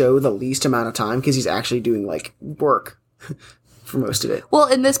in the show the least amount of time because he's actually doing like work for most of it. Well,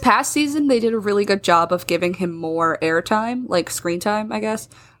 in this past season, they did a really good job of giving him more airtime, like screen time, I guess.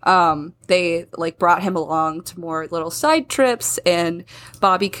 They like brought him along to more little side trips, and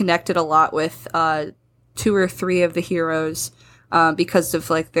Bobby connected a lot with 2 or 3 of the heroes because of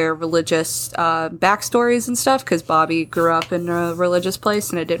like their religious backstories and stuff, because Bobby grew up in a religious place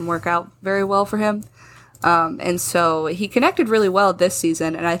and it didn't work out very well for him. And so he connected really well this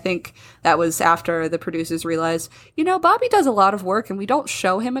season, and I think that was after the producers realized, you know, Bobby does a lot of work and we don't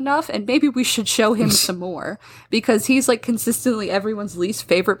show him enough, and maybe we should show him some more, because he's like consistently everyone's least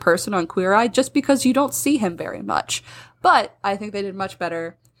favorite person on Queer Eye just because you don't see him very much. But I think they did much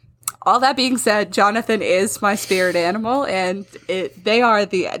better. All that being said, Jonathan is my spirit animal, and they are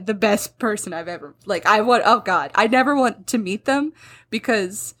the best person I've ever, like, I never want to meet them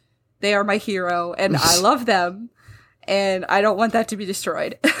because they are my hero, and I love them, and I don't want that to be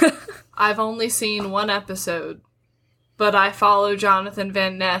destroyed. I've only seen 1 episode, but I follow Jonathan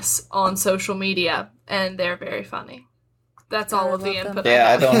Van Ness on social media, and they're very funny. That's all of the input. Yeah,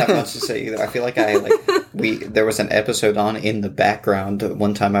 I have. don't have much to say either. I feel like there was an episode on in the background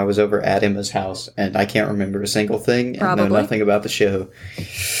one time I was over at Emma's house, and I can't remember a single thing and know nothing about the show.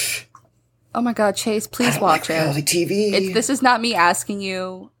 Oh my god, Chase, please watch it. Reality TV. This is not me asking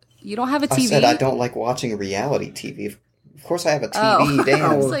you. You don't have a TV? I said I don't like watching reality TV. Of course I have a TV, Oh. damn.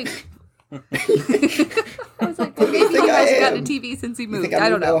 I was like, maybe he hasn't gotten a TV since he You moved. think I I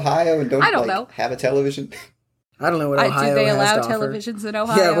moved don't to know. Ohio and don't, I don't know. have a television? I don't know what Ohio do they has allow to offer. televisions in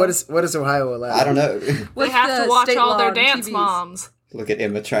Ohio? Yeah, what does Ohio allow? I don't know. They What's have the to watch state all law their on dance TVs? moms. Look at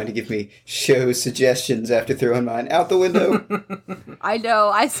Emma trying to give me show suggestions after throwing mine out the window. I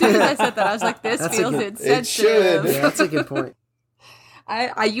know. As soon as I said that, I was like, this That's a feels good- insensitive. should. Yeah, that's a good point.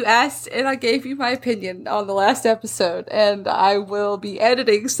 You asked, and I gave you my opinion on the last episode, and I will be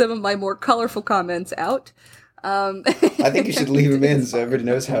editing some of my more colorful comments out. I think you should leave them in so everybody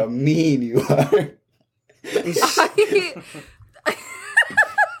knows how mean you are.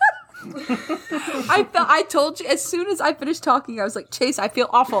 I told you as soon as I finished talking, I was like, Chase, I feel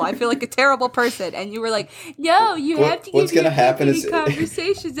awful. I feel like a terrible person. And you were like, no, you have to what's give gonna happen is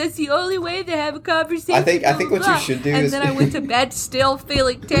conversations. That's the only way to have a conversation. I think what you should do and is then I went to bed still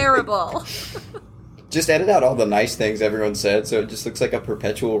feeling terrible. just edit out all the nice things everyone said, so it just looks like a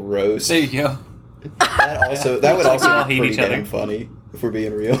perpetual roast. There you go. That would also all be hate pretty each other. damn funny if we're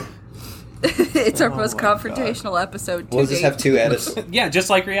being real. It's our most my confrontational episode. We'll just have 2 edits. Yeah,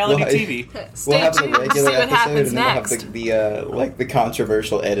 just like reality Well, TV. Stay We'll have the tuned to see regular what episode, happens and then we'll next. have the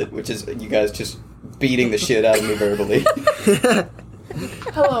controversial edit, which is you guys just beating the shit out of me verbally.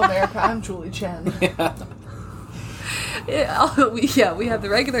 Hello, America. I'm Julie Chen. We have the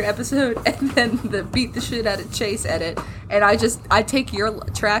regular episode and then the beat the shit out of Chase edit, and I take your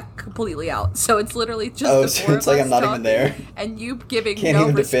track completely out, so it's literally just Oh, the so four it's of like us I'm not even talking, there. and you giving Can't no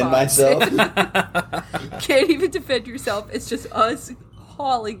even defend response. myself. Can't even defend yourself. It's just us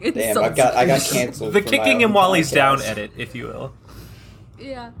hauling insults. Damn, I got canceled. The for kicking my him own while he's down podcast. edit, if you will.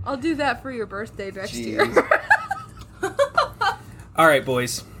 Yeah, I'll do that for your birthday next Jeez. year. All right,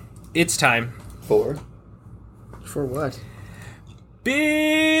 boys. It's time. 4. For what?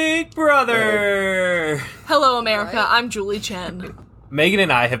 Big Brother! Hello, America. Right. I'm Julie Chen. Megan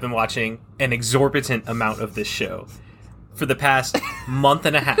and I have been watching an exorbitant amount of this show for the past month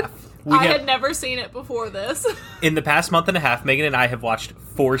and a half. I had never seen it before this. In the past month and a half, Megan and I have watched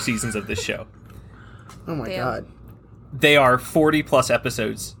 4 seasons of this show. Oh my Damn. god. They are 40 plus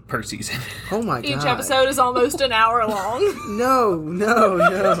episodes per season. Oh my Each god. episode is almost an hour long. No.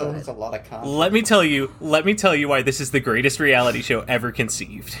 That's a lot of content. Let me tell you why this is the greatest reality show ever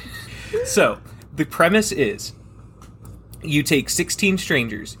conceived. So, the premise is you take 16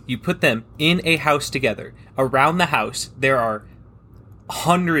 strangers, you put them in a house together. Around the house, there are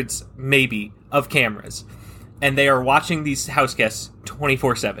hundreds, maybe, of cameras. And they are watching these house guests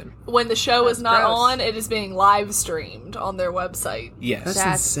 24/7. When the show is That's not gross. on, it is being live streamed on their website. Yes. That's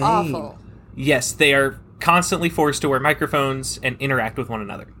That's insane. awful. Yes, they are constantly forced to wear microphones and interact with one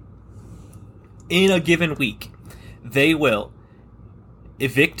another. In a given week, they will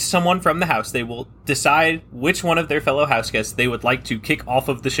evict someone from the house. They will decide which one of their fellow house guests they would like to kick off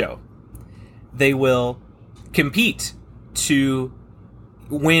of the show. They will compete to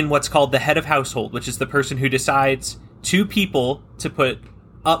win what's called the head of household, which is the person who decides 2 people to put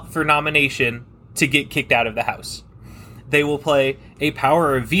up for nomination to get kicked out of the house. They will play a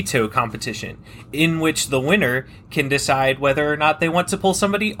power of veto competition in which the winner can decide whether or not they want to pull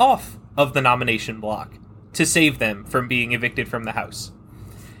somebody off of the nomination block to save them from being evicted from the house.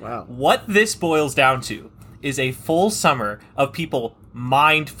 Wow. What this boils down to is a full summer of people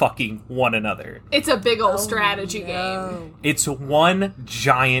mind-fucking one another. It's a big old strategy game. It's one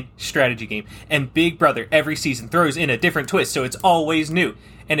giant strategy game. And Big Brother every season throws in a different twist, so it's always new.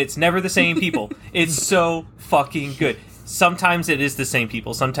 And it's never the same people. It's so fucking good. Sometimes it is the same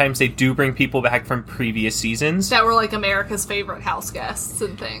people. Sometimes they do bring people back from previous seasons. That were like America's favorite house guests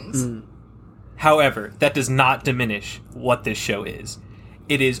and things. However, that does not diminish what this show is.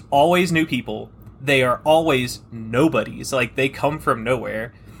 It is always new people. They are always nobodies. Like, they come from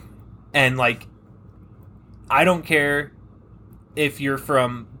nowhere. And, like, I don't care if you're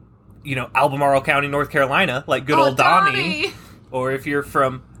from, Albemarle County, North Carolina, like good old Donnie. Or if you're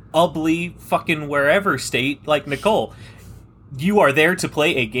from Ubley fucking wherever state, like Nicole. You are there to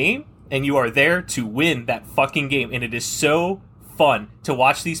play a game, and you are there to win that fucking game. And it is so fun to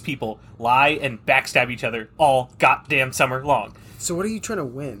watch these people lie and backstab each other all goddamn summer long. So what are you trying to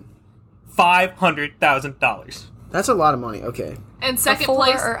win? $500,000. That's a lot of money. Okay. And second Before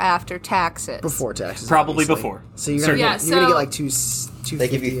place, or after taxes? Before taxes. Probably obviously. before. So you're gonna Yeah, get, you're gonna so- get like two. They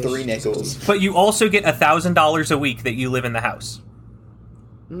give you 3 nickels. But you also get $1,000 a week that you live in the house.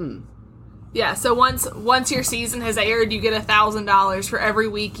 yeah. So once your season has aired, you get $1,000 for every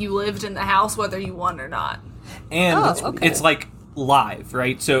week you lived in the house, whether you won or not. And Oh, okay. it's like live,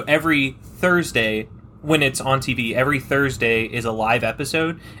 right? So every Thursday, when it's on TV, every Thursday is a live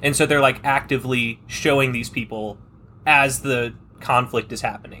episode. And so they're like actively showing these people as the conflict is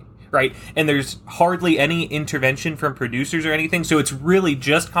happening, right? And there's hardly any intervention from producers or anything. So it's really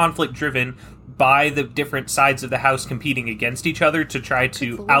just conflict driven by the different sides of the house competing against each other to try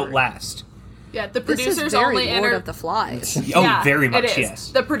to Lord. outlast. Yeah, the This producers is very only Lord of the Flies. Oh, Yeah, very it much, is. yes.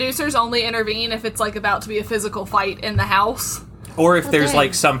 The producers only intervene if it's like about to be a physical fight in the house. Or if there's dang.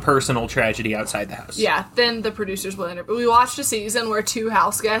 like some personal tragedy outside the house. Yeah, then the producers will intervene. We watched a season where 2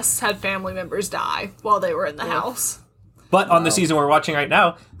 house guests had family members die while they were in the house. But on the season we're watching right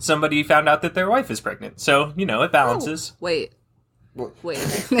now, somebody found out that their wife is pregnant. So, it balances. Wait.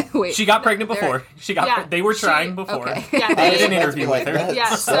 Wait. She got pregnant They're- before. They were trying before. Okay. Yeah, I did an they, interview with her. That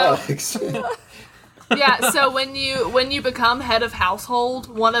Yeah, so- sucks. so when you become head of household,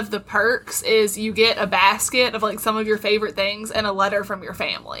 one of the perks is you get a basket of like some of your favorite things and a letter from your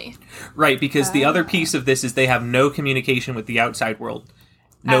family. Right, because the other piece of this is they have no communication with the outside world.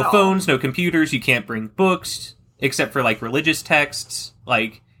 No At all. phones, no computers, you can't bring books, except for like religious texts.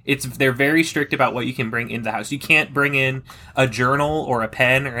 Like, they're very strict about what you can bring in the house. You can't bring in a journal or a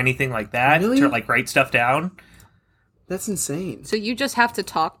pen or anything like that Really? to like write stuff down. That's insane. So you just have to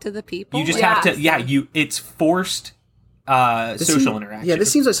talk to the people? You just Yeah. have to, it's forced This social seem- interaction. Yeah,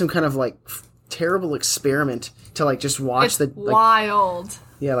 this seems like some kind of like terrible experiment to like just watch It's the like, wild.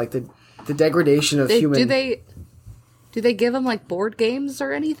 like the degradation of human. Do they give them like board games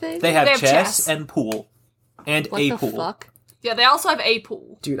or anything? They have They have chess, chess. and pool. And what a the pool. fuck? Yeah, they also have a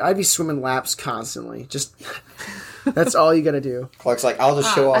pool. Dude, I'd be swimming laps constantly. Just that's all you got to do. Clark's like, I'll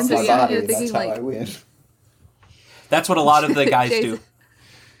just show off I'm my just body. thinking, That's how like- I win. That's what a lot of the guys do.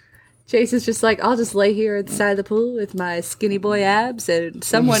 Jason's just like, I'll just lay here inside the pool with my skinny boy abs, and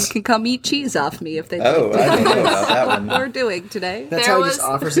someone can come eat cheese off me if they Oh, like. I didn't know about that What one. we're doing today. That's There how he just was-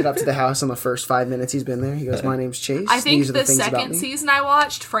 offers it up to the house on the first 5 minutes he's been there. He goes, "My name's Chase. I think These are the the things about second me." season I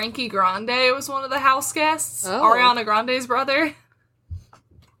watched, Frankie Grande was one of the house guests. Oh. Ariana Grande's brother.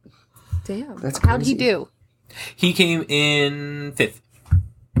 Damn. That's How'd he crazy. do? He came in 5th.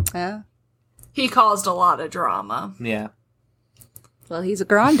 Yeah. He caused a lot of drama. Yeah, Well, he's a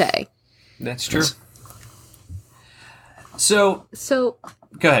grande. that's true. So, So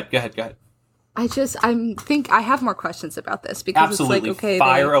go ahead. I have more questions about this because Absolutely. it's like, okay,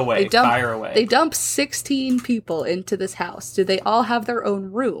 Fire away, dump, fire away. They dump 16 people into this house. Do they all have their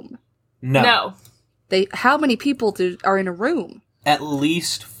own room? no. How many people are in a room? At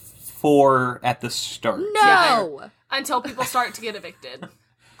least 4 at the start. No. Until people start to get evicted.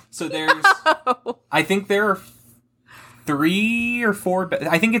 So there's, I think there are 3 or 4,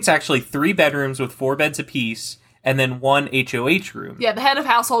 I think it's actually 3 bedrooms with 4 beds apiece, and then 1 HOH room. Yeah, the head of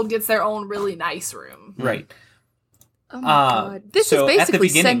household gets their own really nice room. Right. Oh my god. This so is at the basically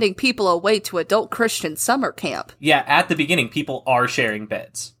beginning- sending people away to adult Christian summer camp. Yeah, at the beginning, people are sharing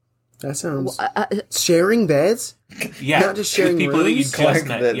beds. That sounds sharing beds. Yeah. Not just sharing people that you rooms? just Clark,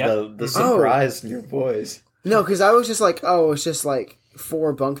 met. Yep. the surprise in your voice. No, because I was just like, oh, it's just like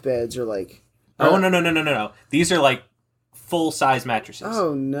 4 bunk beds or like. Oh, no. These are like full-size mattresses.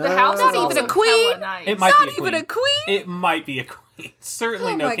 Oh no. The house is even also a queen. hella nice. It might Not be a even queen. a queen? It might be a queen.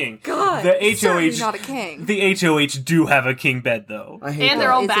 Certainly Oh no my king. God. The Certainly HOH, not a king. The HOH do have a king bed, though. I hate And that.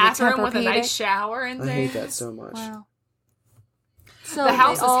 their own Is it a bathroom with a Tempur-Pedic? nice shower in I there. hate that so much. Wow. So The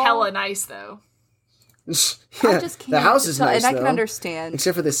house is they all- hella nice, though. Yeah, I just can't. the house is so- nice, and I can though. understand.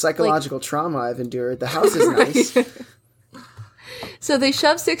 Except for the psychological trauma I've endured, the house is nice. So they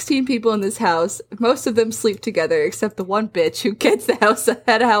shove 16 people in this house. Most of them sleep together, except the one bitch who gets the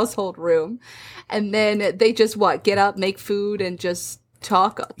head household room. And then they just get up, make food, and just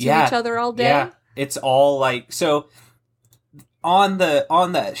talk to each other all day. Yeah, it's all like so. On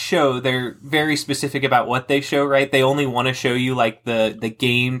that show, they're very specific about what they show. Right, they only want to show you like the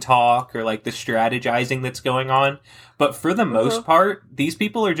game talk or like the strategizing that's going on. But for the most part, these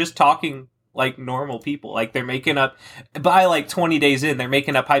people are just talking like normal people. Like they're making up by like 20 days in, they're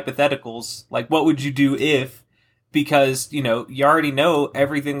making up hypotheticals. Like, what would you do if? Because, you already know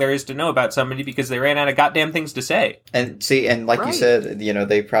everything there is to know about somebody because they ran out of goddamn things to say. And see, and like you Right. said,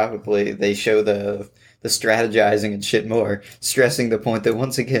 they show the strategizing and shit more, stressing the point that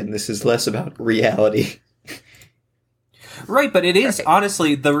once again, this is less about reality. Right, but it is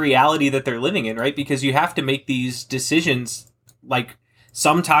honestly the reality that they're living in, right? Because you have to make these decisions, like,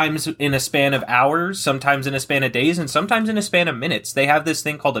 sometimes in a span of hours, sometimes in a span of days, and sometimes in a span of minutes. They have this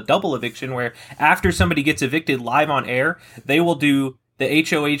thing called a double eviction where after somebody gets evicted live on air, they will do the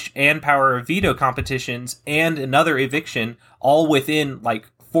HOH and Power of Veto competitions and another eviction all within, like,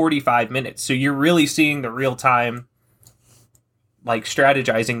 45 minutes. So you're really seeing the real-time, like,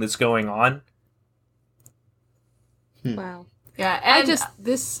 strategizing that's going on. Wow. Yeah, and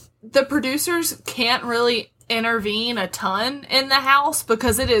this. the producers can't really intervene a ton in the house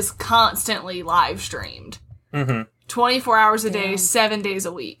because it is constantly live streamed. Mm-hmm. 24 hours a day, Damn. 7 days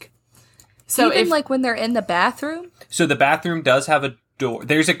a week. So Even if like when they're in the bathroom? So the bathroom does have a door.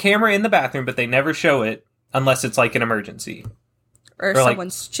 There's a camera in the bathroom, but they never show it unless it's like an emergency. Or like-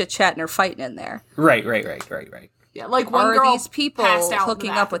 someone's chit-chatting or fighting in there. Right. yeah, like one Are girl these people passed out in the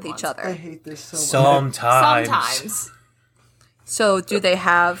hooking up with bathroom each once. other? hate this so Sometimes. So do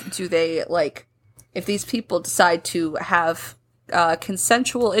they like, if these people decide to have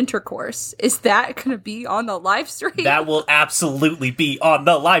consensual intercourse. Is that going to be on the live stream? That will absolutely be on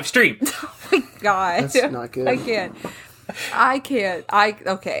the live stream. Oh my god. That's not good. I can't.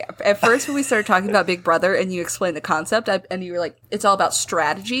 Okay. At first, when we started talking about Big Brother and you explained the concept, and you were like, it's all about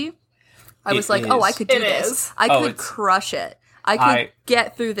strategy. I was like, oh, I could do this. I could crush it. I could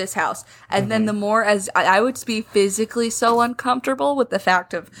get through this house. And then the more as I would be physically so uncomfortable with the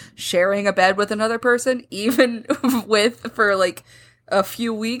fact of sharing a bed with another person, even for like a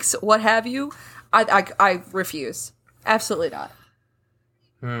few weeks, what have you, I refuse. Absolutely not.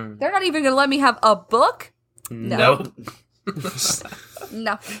 They're not even going to let me have a book? No.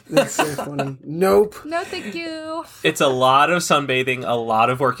 No. That's so funny. Nope. No, thank you. It's a lot of sunbathing, a lot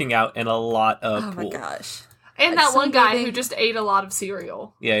of working out, and a lot of pool. Oh my gosh. And that one guy who just ate a lot of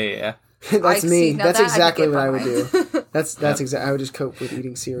cereal. Yeah. That's me. That's exactly what I would do. That's exactly. I would just cope with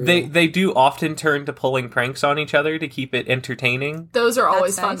eating cereal. They do often turn to pulling pranks on each other to keep it entertaining. Those are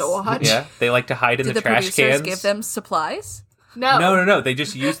always That's fun to nice. watch. Yeah, they like to hide in Did the trash producers cans. give them supplies? No. They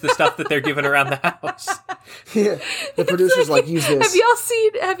just use the stuff that they're given around the house. Yeah, the producers like use this.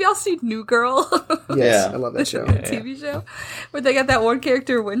 Have y'all seen New Girl? Yes, Yeah. I love that show. The TV show where they got that one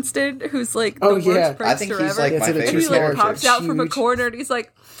character Winston who's like the Oh, worst yeah. prankster I think he's ever. like It's my in a favorite And he like character. pops out from a Huge. corner and he's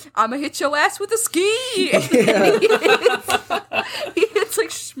like, "I'ma hit your ass with a ski." He hits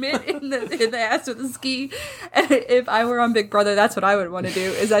like Schmidt in the ass with a ski. And if I were on Big Brother, that's what I would want to do.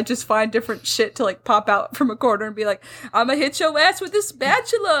 Is I just find different shit to like pop out from a corner and be like, "I'ma hit your ass with this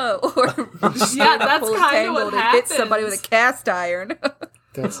spatula," or Yeah, that's pull a kind of tangle what and hit somebody with a happens. cast iron.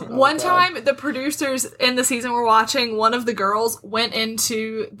 That's, oh, One God. time, the producers in the season we're watching, one of the girls went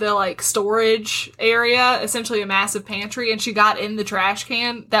into the like storage area, essentially a massive pantry, and she got in the trash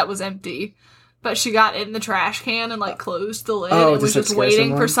can that was empty. But she got in the trash can and like closed the lid and was just, like, just scare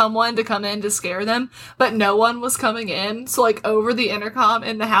waiting for someone? someone to come in to scare them. But no one was coming in. So like over the intercom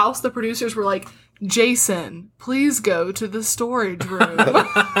in the house, the producers were like, "Jason, please go to the storage room."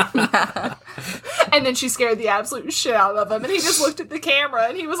 And then she scared the absolute shit out of him. And he just looked at the camera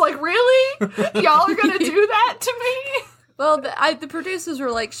and he was like, "Really? Y'all are going to do that to me?" Well, the producers were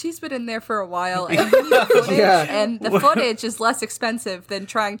like, "She's been in there for a while, and, the footage, Yeah. and the footage is less expensive than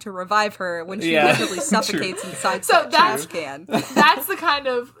trying to revive her when she Yeah, literally suffocates inside So that trash that's- can." That's the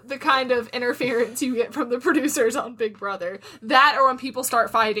kind of interference you get from the producers on Big Brother. That or when people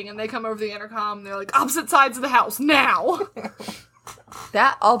start fighting and they come over the intercom and they're like, "Opposite sides of the house, now!"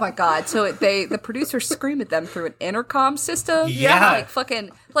 That, oh my god! So the producers scream at them through an intercom system, Yeah. like fucking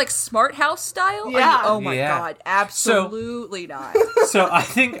like Smart House style. Yeah. Oh my Yeah. god! Absolutely not. So I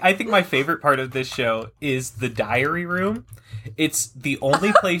think my favorite part of this show is the diary room. It's the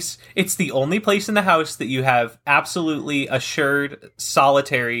only place in the house that you have absolutely assured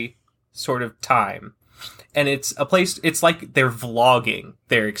solitary sort of time. And it's a place, it's like they're vlogging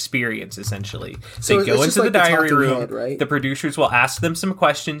their experience, essentially. So They it's go just into like the the diary talking room. head, right? The producers will ask them some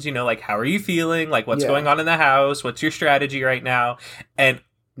questions, like, how are you feeling? Like, what's Yeah. going on in the house? What's your strategy right now? And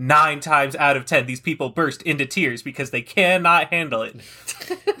 9 times out of 10, these people burst into tears because they cannot handle it.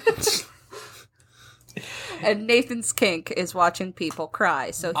 And Nathan's kink is watching people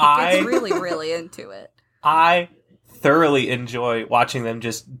cry, so he I- gets really, really into it. I thoroughly enjoy watching them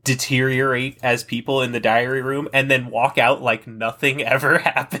just deteriorate as people in the diary room and then walk out like nothing ever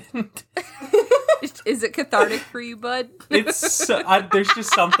happened. Is it cathartic for you, bud? There's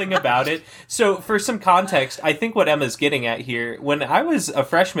just something about it. So for some context, I think what Emma's getting at here, when I was a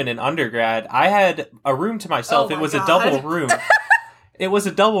freshman in undergrad, I had a room to myself. Oh It my was God. a double room. It was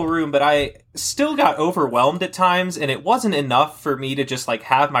a double room, but I still got overwhelmed at times, and it wasn't enough for me to just like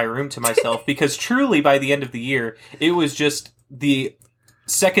have my room to myself because truly by the end of the year, it was just the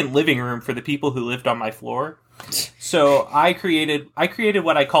second living room for the people who lived on my floor. So I created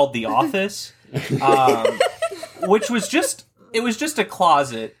what I called the office, which was just a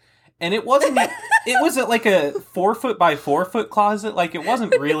closet, and it wasn't like a 4 foot by 4 foot closet. Like it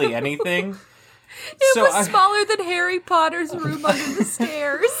wasn't really anything. It was smaller than Harry Potter's room under the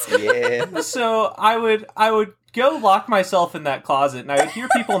stairs. Yeah. So I would go lock myself in that closet, and I would hear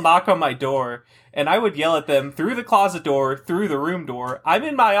people knock on my door, and I would yell at them through the closet door, through the room door, "I'm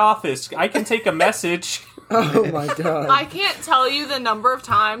in my office. I can take a message." Oh my god. I can't tell you the number of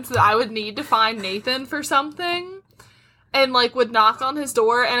times that I would need to find Nathan for something and, like, would knock on his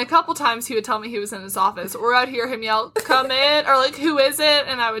door, and a couple times he would tell me he was in his office, or I'd hear him yell, "Come in," or, like, "Who is it?"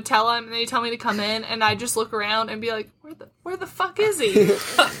 And I would tell him, and then he'd tell me to come in, and I'd just look around and be like, where the fuck is he?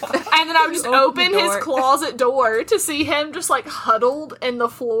 And then I would just Open open the his door. closet door to see him just, like, huddled in the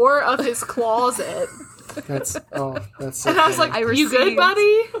floor of his closet. That's so And I was funny. like, I "You good, received-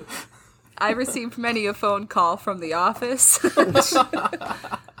 buddy?" I received many a phone call from the office.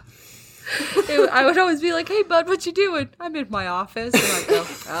 I would always be like, "Hey, bud, what you doing?" "I'm in my office." And I go,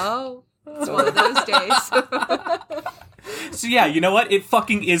 "Oh, it's one of those days." So yeah, you know what? It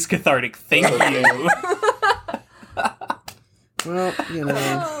fucking is cathartic. Thank you. Well, you know.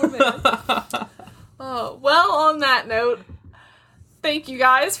 Oh, man. Oh, well, on that note, thank you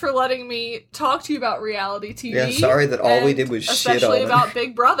guys for letting me talk to you about reality TV. Yeah, sorry that all we and did was shit especially on it. about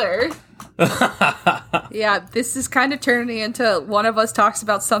Big Brother. Yeah, this is kind of turning into one of us talks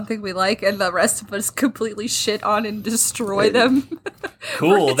about something we like and the rest of us completely shit on and destroy them.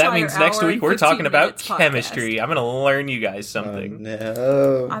 Cool. an That entire means next hour week and we're 15 talking about minutes podcast. chemistry. I'm going to learn you guys something.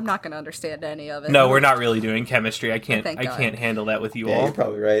 No. I'm not going to understand any of it. No, we're not really doing chemistry. I can't Thank I God. can't handle that with you Yeah, all. you're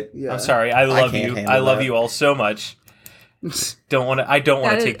probably right. Yeah. I'm sorry. I love can't you. handle I love that. you all so much. I don't want That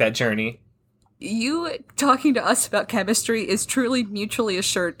to is- take that journey. You talking to us about chemistry is truly mutually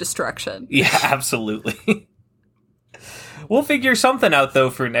assured destruction. Yeah, absolutely. We'll figure something out, though,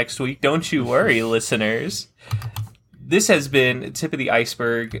 for next week. Don't you worry, listeners. This has been Tip of the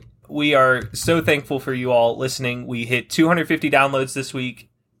Iceberg. We are so thankful for you all listening. We hit 250 downloads this week.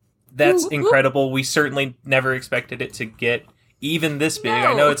 That's incredible. We certainly never expected it to get even this big.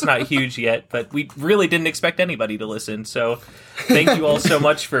 I know it's not huge yet, but we really didn't expect anybody to listen. So thank you all so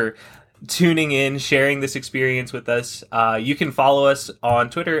much for tuning in, sharing this experience with us. You can follow us on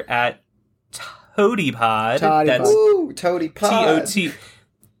Twitter at ToadyPod. Toadypod. That's Woo! Toady Pod. TOT.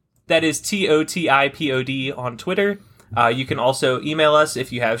 That is TOTIPOD on Twitter. You can also email us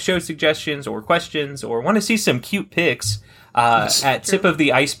if you have show suggestions or questions or want to see some cute pics at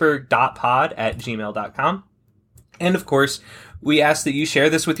tipoftheiceberg.pod@gmail.com. And of course, we ask that you share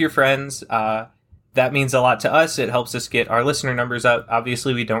this with your friends. That means a lot to us. It helps us get our listener numbers up.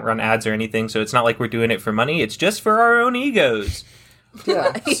 Obviously, we don't run ads or anything, so it's not like we're doing it for money. It's just for our own egos.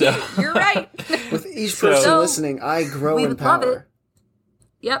 Yeah. So You're right. With each person So, listening, I grow we in love power. it.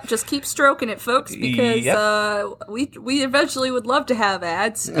 Yep, just keep stroking it, folks, because we eventually would love to have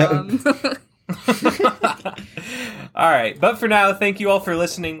ads. All right. But for now, thank you all for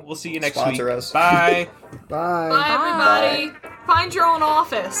listening. We'll see you next Sponsor week. us. Bye. Bye. Bye, everybody. Find your own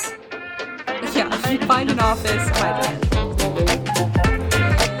office. Yeah, find an office. Find it.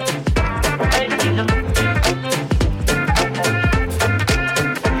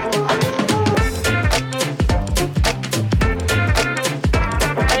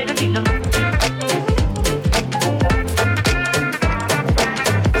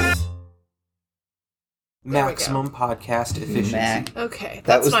 Maximum podcast efficiency. Mac. Okay,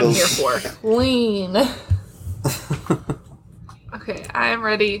 That that's was what I'm the- here for. Clean. Okay, I am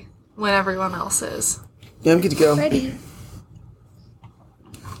ready when everyone else is. Yeah, I'm good to go. Ready.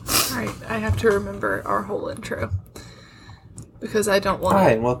 Alright, I have to remember our whole intro. Because I don't want Hi,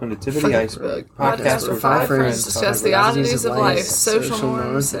 to and welcome to Tip of the forget Iceberg, podcast where five friends discuss the oddities of life, social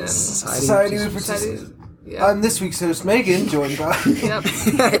norms, and society. society. Yeah. I'm this week's host, Megan, joined by... Yep.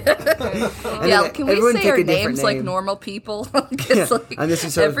 Okay, well, Yeah, can we everyone say pick our a different names like name. normal people? Yeah, Because and this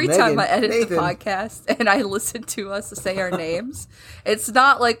is every time Megan, I edit Nathan. the podcast and I listen to us say our names, it's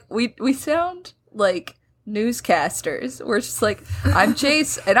not like we sound like newscasters. We're just like, I'm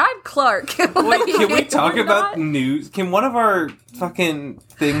Chase and I'm Clark. Wait, can we talk We're about not- news? Can one of our fucking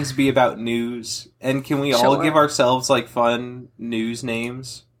things be about news? And can we all Sure. give ourselves like fun news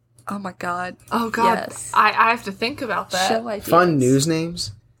names? Oh my god. oh god, Yes. I have to think about that. Show ideas. Fun news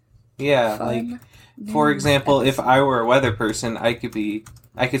names. Yeah, Fun like for example, if I were a weather person, I could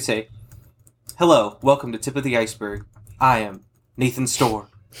say, "Hello, welcome to Tip of the Iceberg. I am Nathan Storr."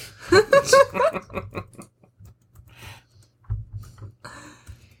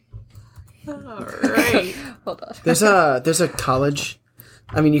 Alright. Hold on. There's a college.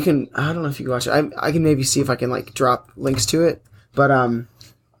 I mean, you can. I don't know if you can watch it. I can maybe see if I can like drop links to it. But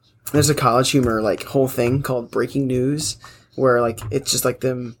there's a College Humor like whole thing called Breaking News, where like it's just like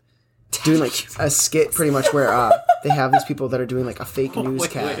them doing like a skit pretty much where they have these people that are doing like a fake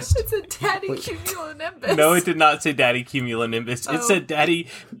newscast. It's a daddy cumulonimbus. No, it did not say Daddy Cumulonimbus. It Oh. said Daddy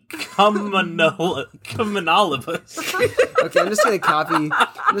Cumulonimbus. Okay, I'm just gonna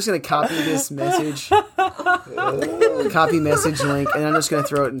copy this message, copy message link, and I'm just gonna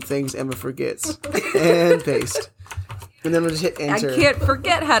throw it in things Emma forgets, and paste, and then we'll just hit I enter. can't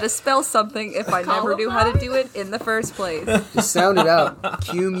forget how to spell something if I never knew how to do it in the first place. Just sound it out.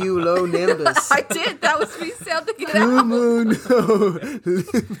 Cumulonimbus. I did. That was me sounding it out.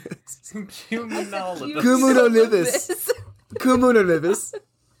 Cumulonimbus. Cumulonimbus.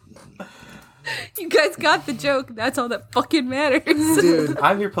 You guys got the joke. That's all that fucking matters. Dude,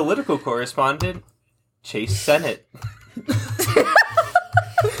 I'm your political correspondent, Chase Sennett.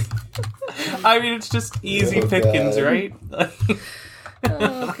 I mean, it's just easy Oh, pickings, God. right?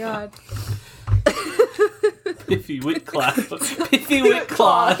 Oh god. Piffy wit clods. Piffy wit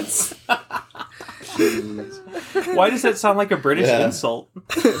clods. Why does that sound like a British Yeah. insult?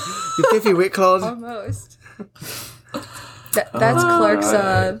 The Piffy Whitclaws. Almost. That's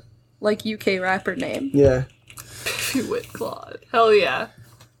Clark's like UK rapper name. Yeah. Piffy Whitclad. Hell yeah.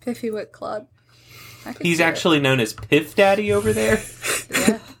 Piffy Whitclad. He's actually known as Piff Daddy over there.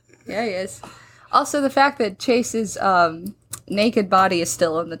 Yeah. Yeah, he is. Also, the fact that Chase's naked body is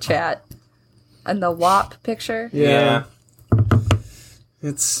still in the chat. And the WAP picture. Yeah.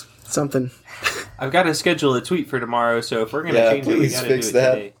 It's something. I've got to schedule a tweet for tomorrow, so if we're going to Yeah, change it, we please got to do it fix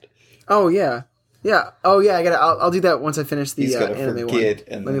that. today. Oh, yeah. Yeah. Oh, yeah. I'll do that once I finish the He's gonna anime forget,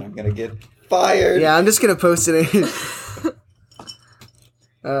 one. and Let then me- I'm gonna get fired. Yeah, I'm just gonna post it.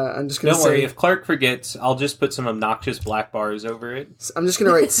 I'm just gonna Don't say. worry, if Clark forgets, I'll just put some obnoxious black bars over it. I'm just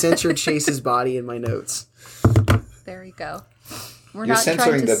gonna write "censored Chase's body" in my notes. There you go. We're You're not trying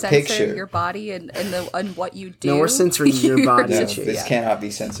censoring to the censor picture. your body and what you do. No, we're censoring your You're body. No, just- Chase. this yeah. cannot be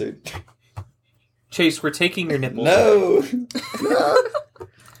censored. Chase, we're taking your nipples. No.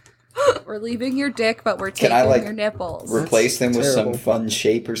 We're leaving your dick, but we're Can taking I, like, your nipples. Replace them with terrible. some fun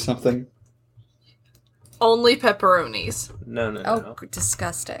shape or something. Only pepperonis. No. Oh,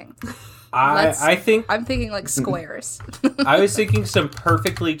 disgusting. I think I'm thinking like squares. I was thinking some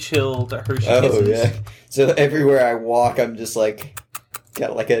perfectly chilled Hershey Oh Kisses. yeah. So everywhere I walk, I'm just like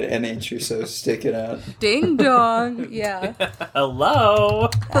got like an inch or so sticking out. Ding dong. Yeah. Hello.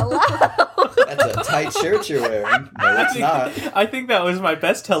 That's a tight shirt you're wearing. No, it's not. I think that was my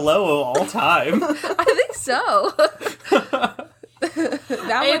best hello of all time. I think so. That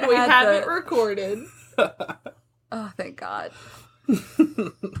And one we had have the- it recorded. Oh, thank God.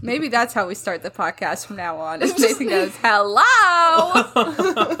 Maybe that's how we start the podcast from now on. If Nathan goes, hello!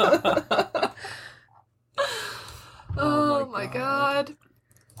 Oh my god.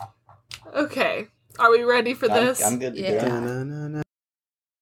 Okay. Are we ready for this? I'm good to Yeah. go. Na-na-na-na.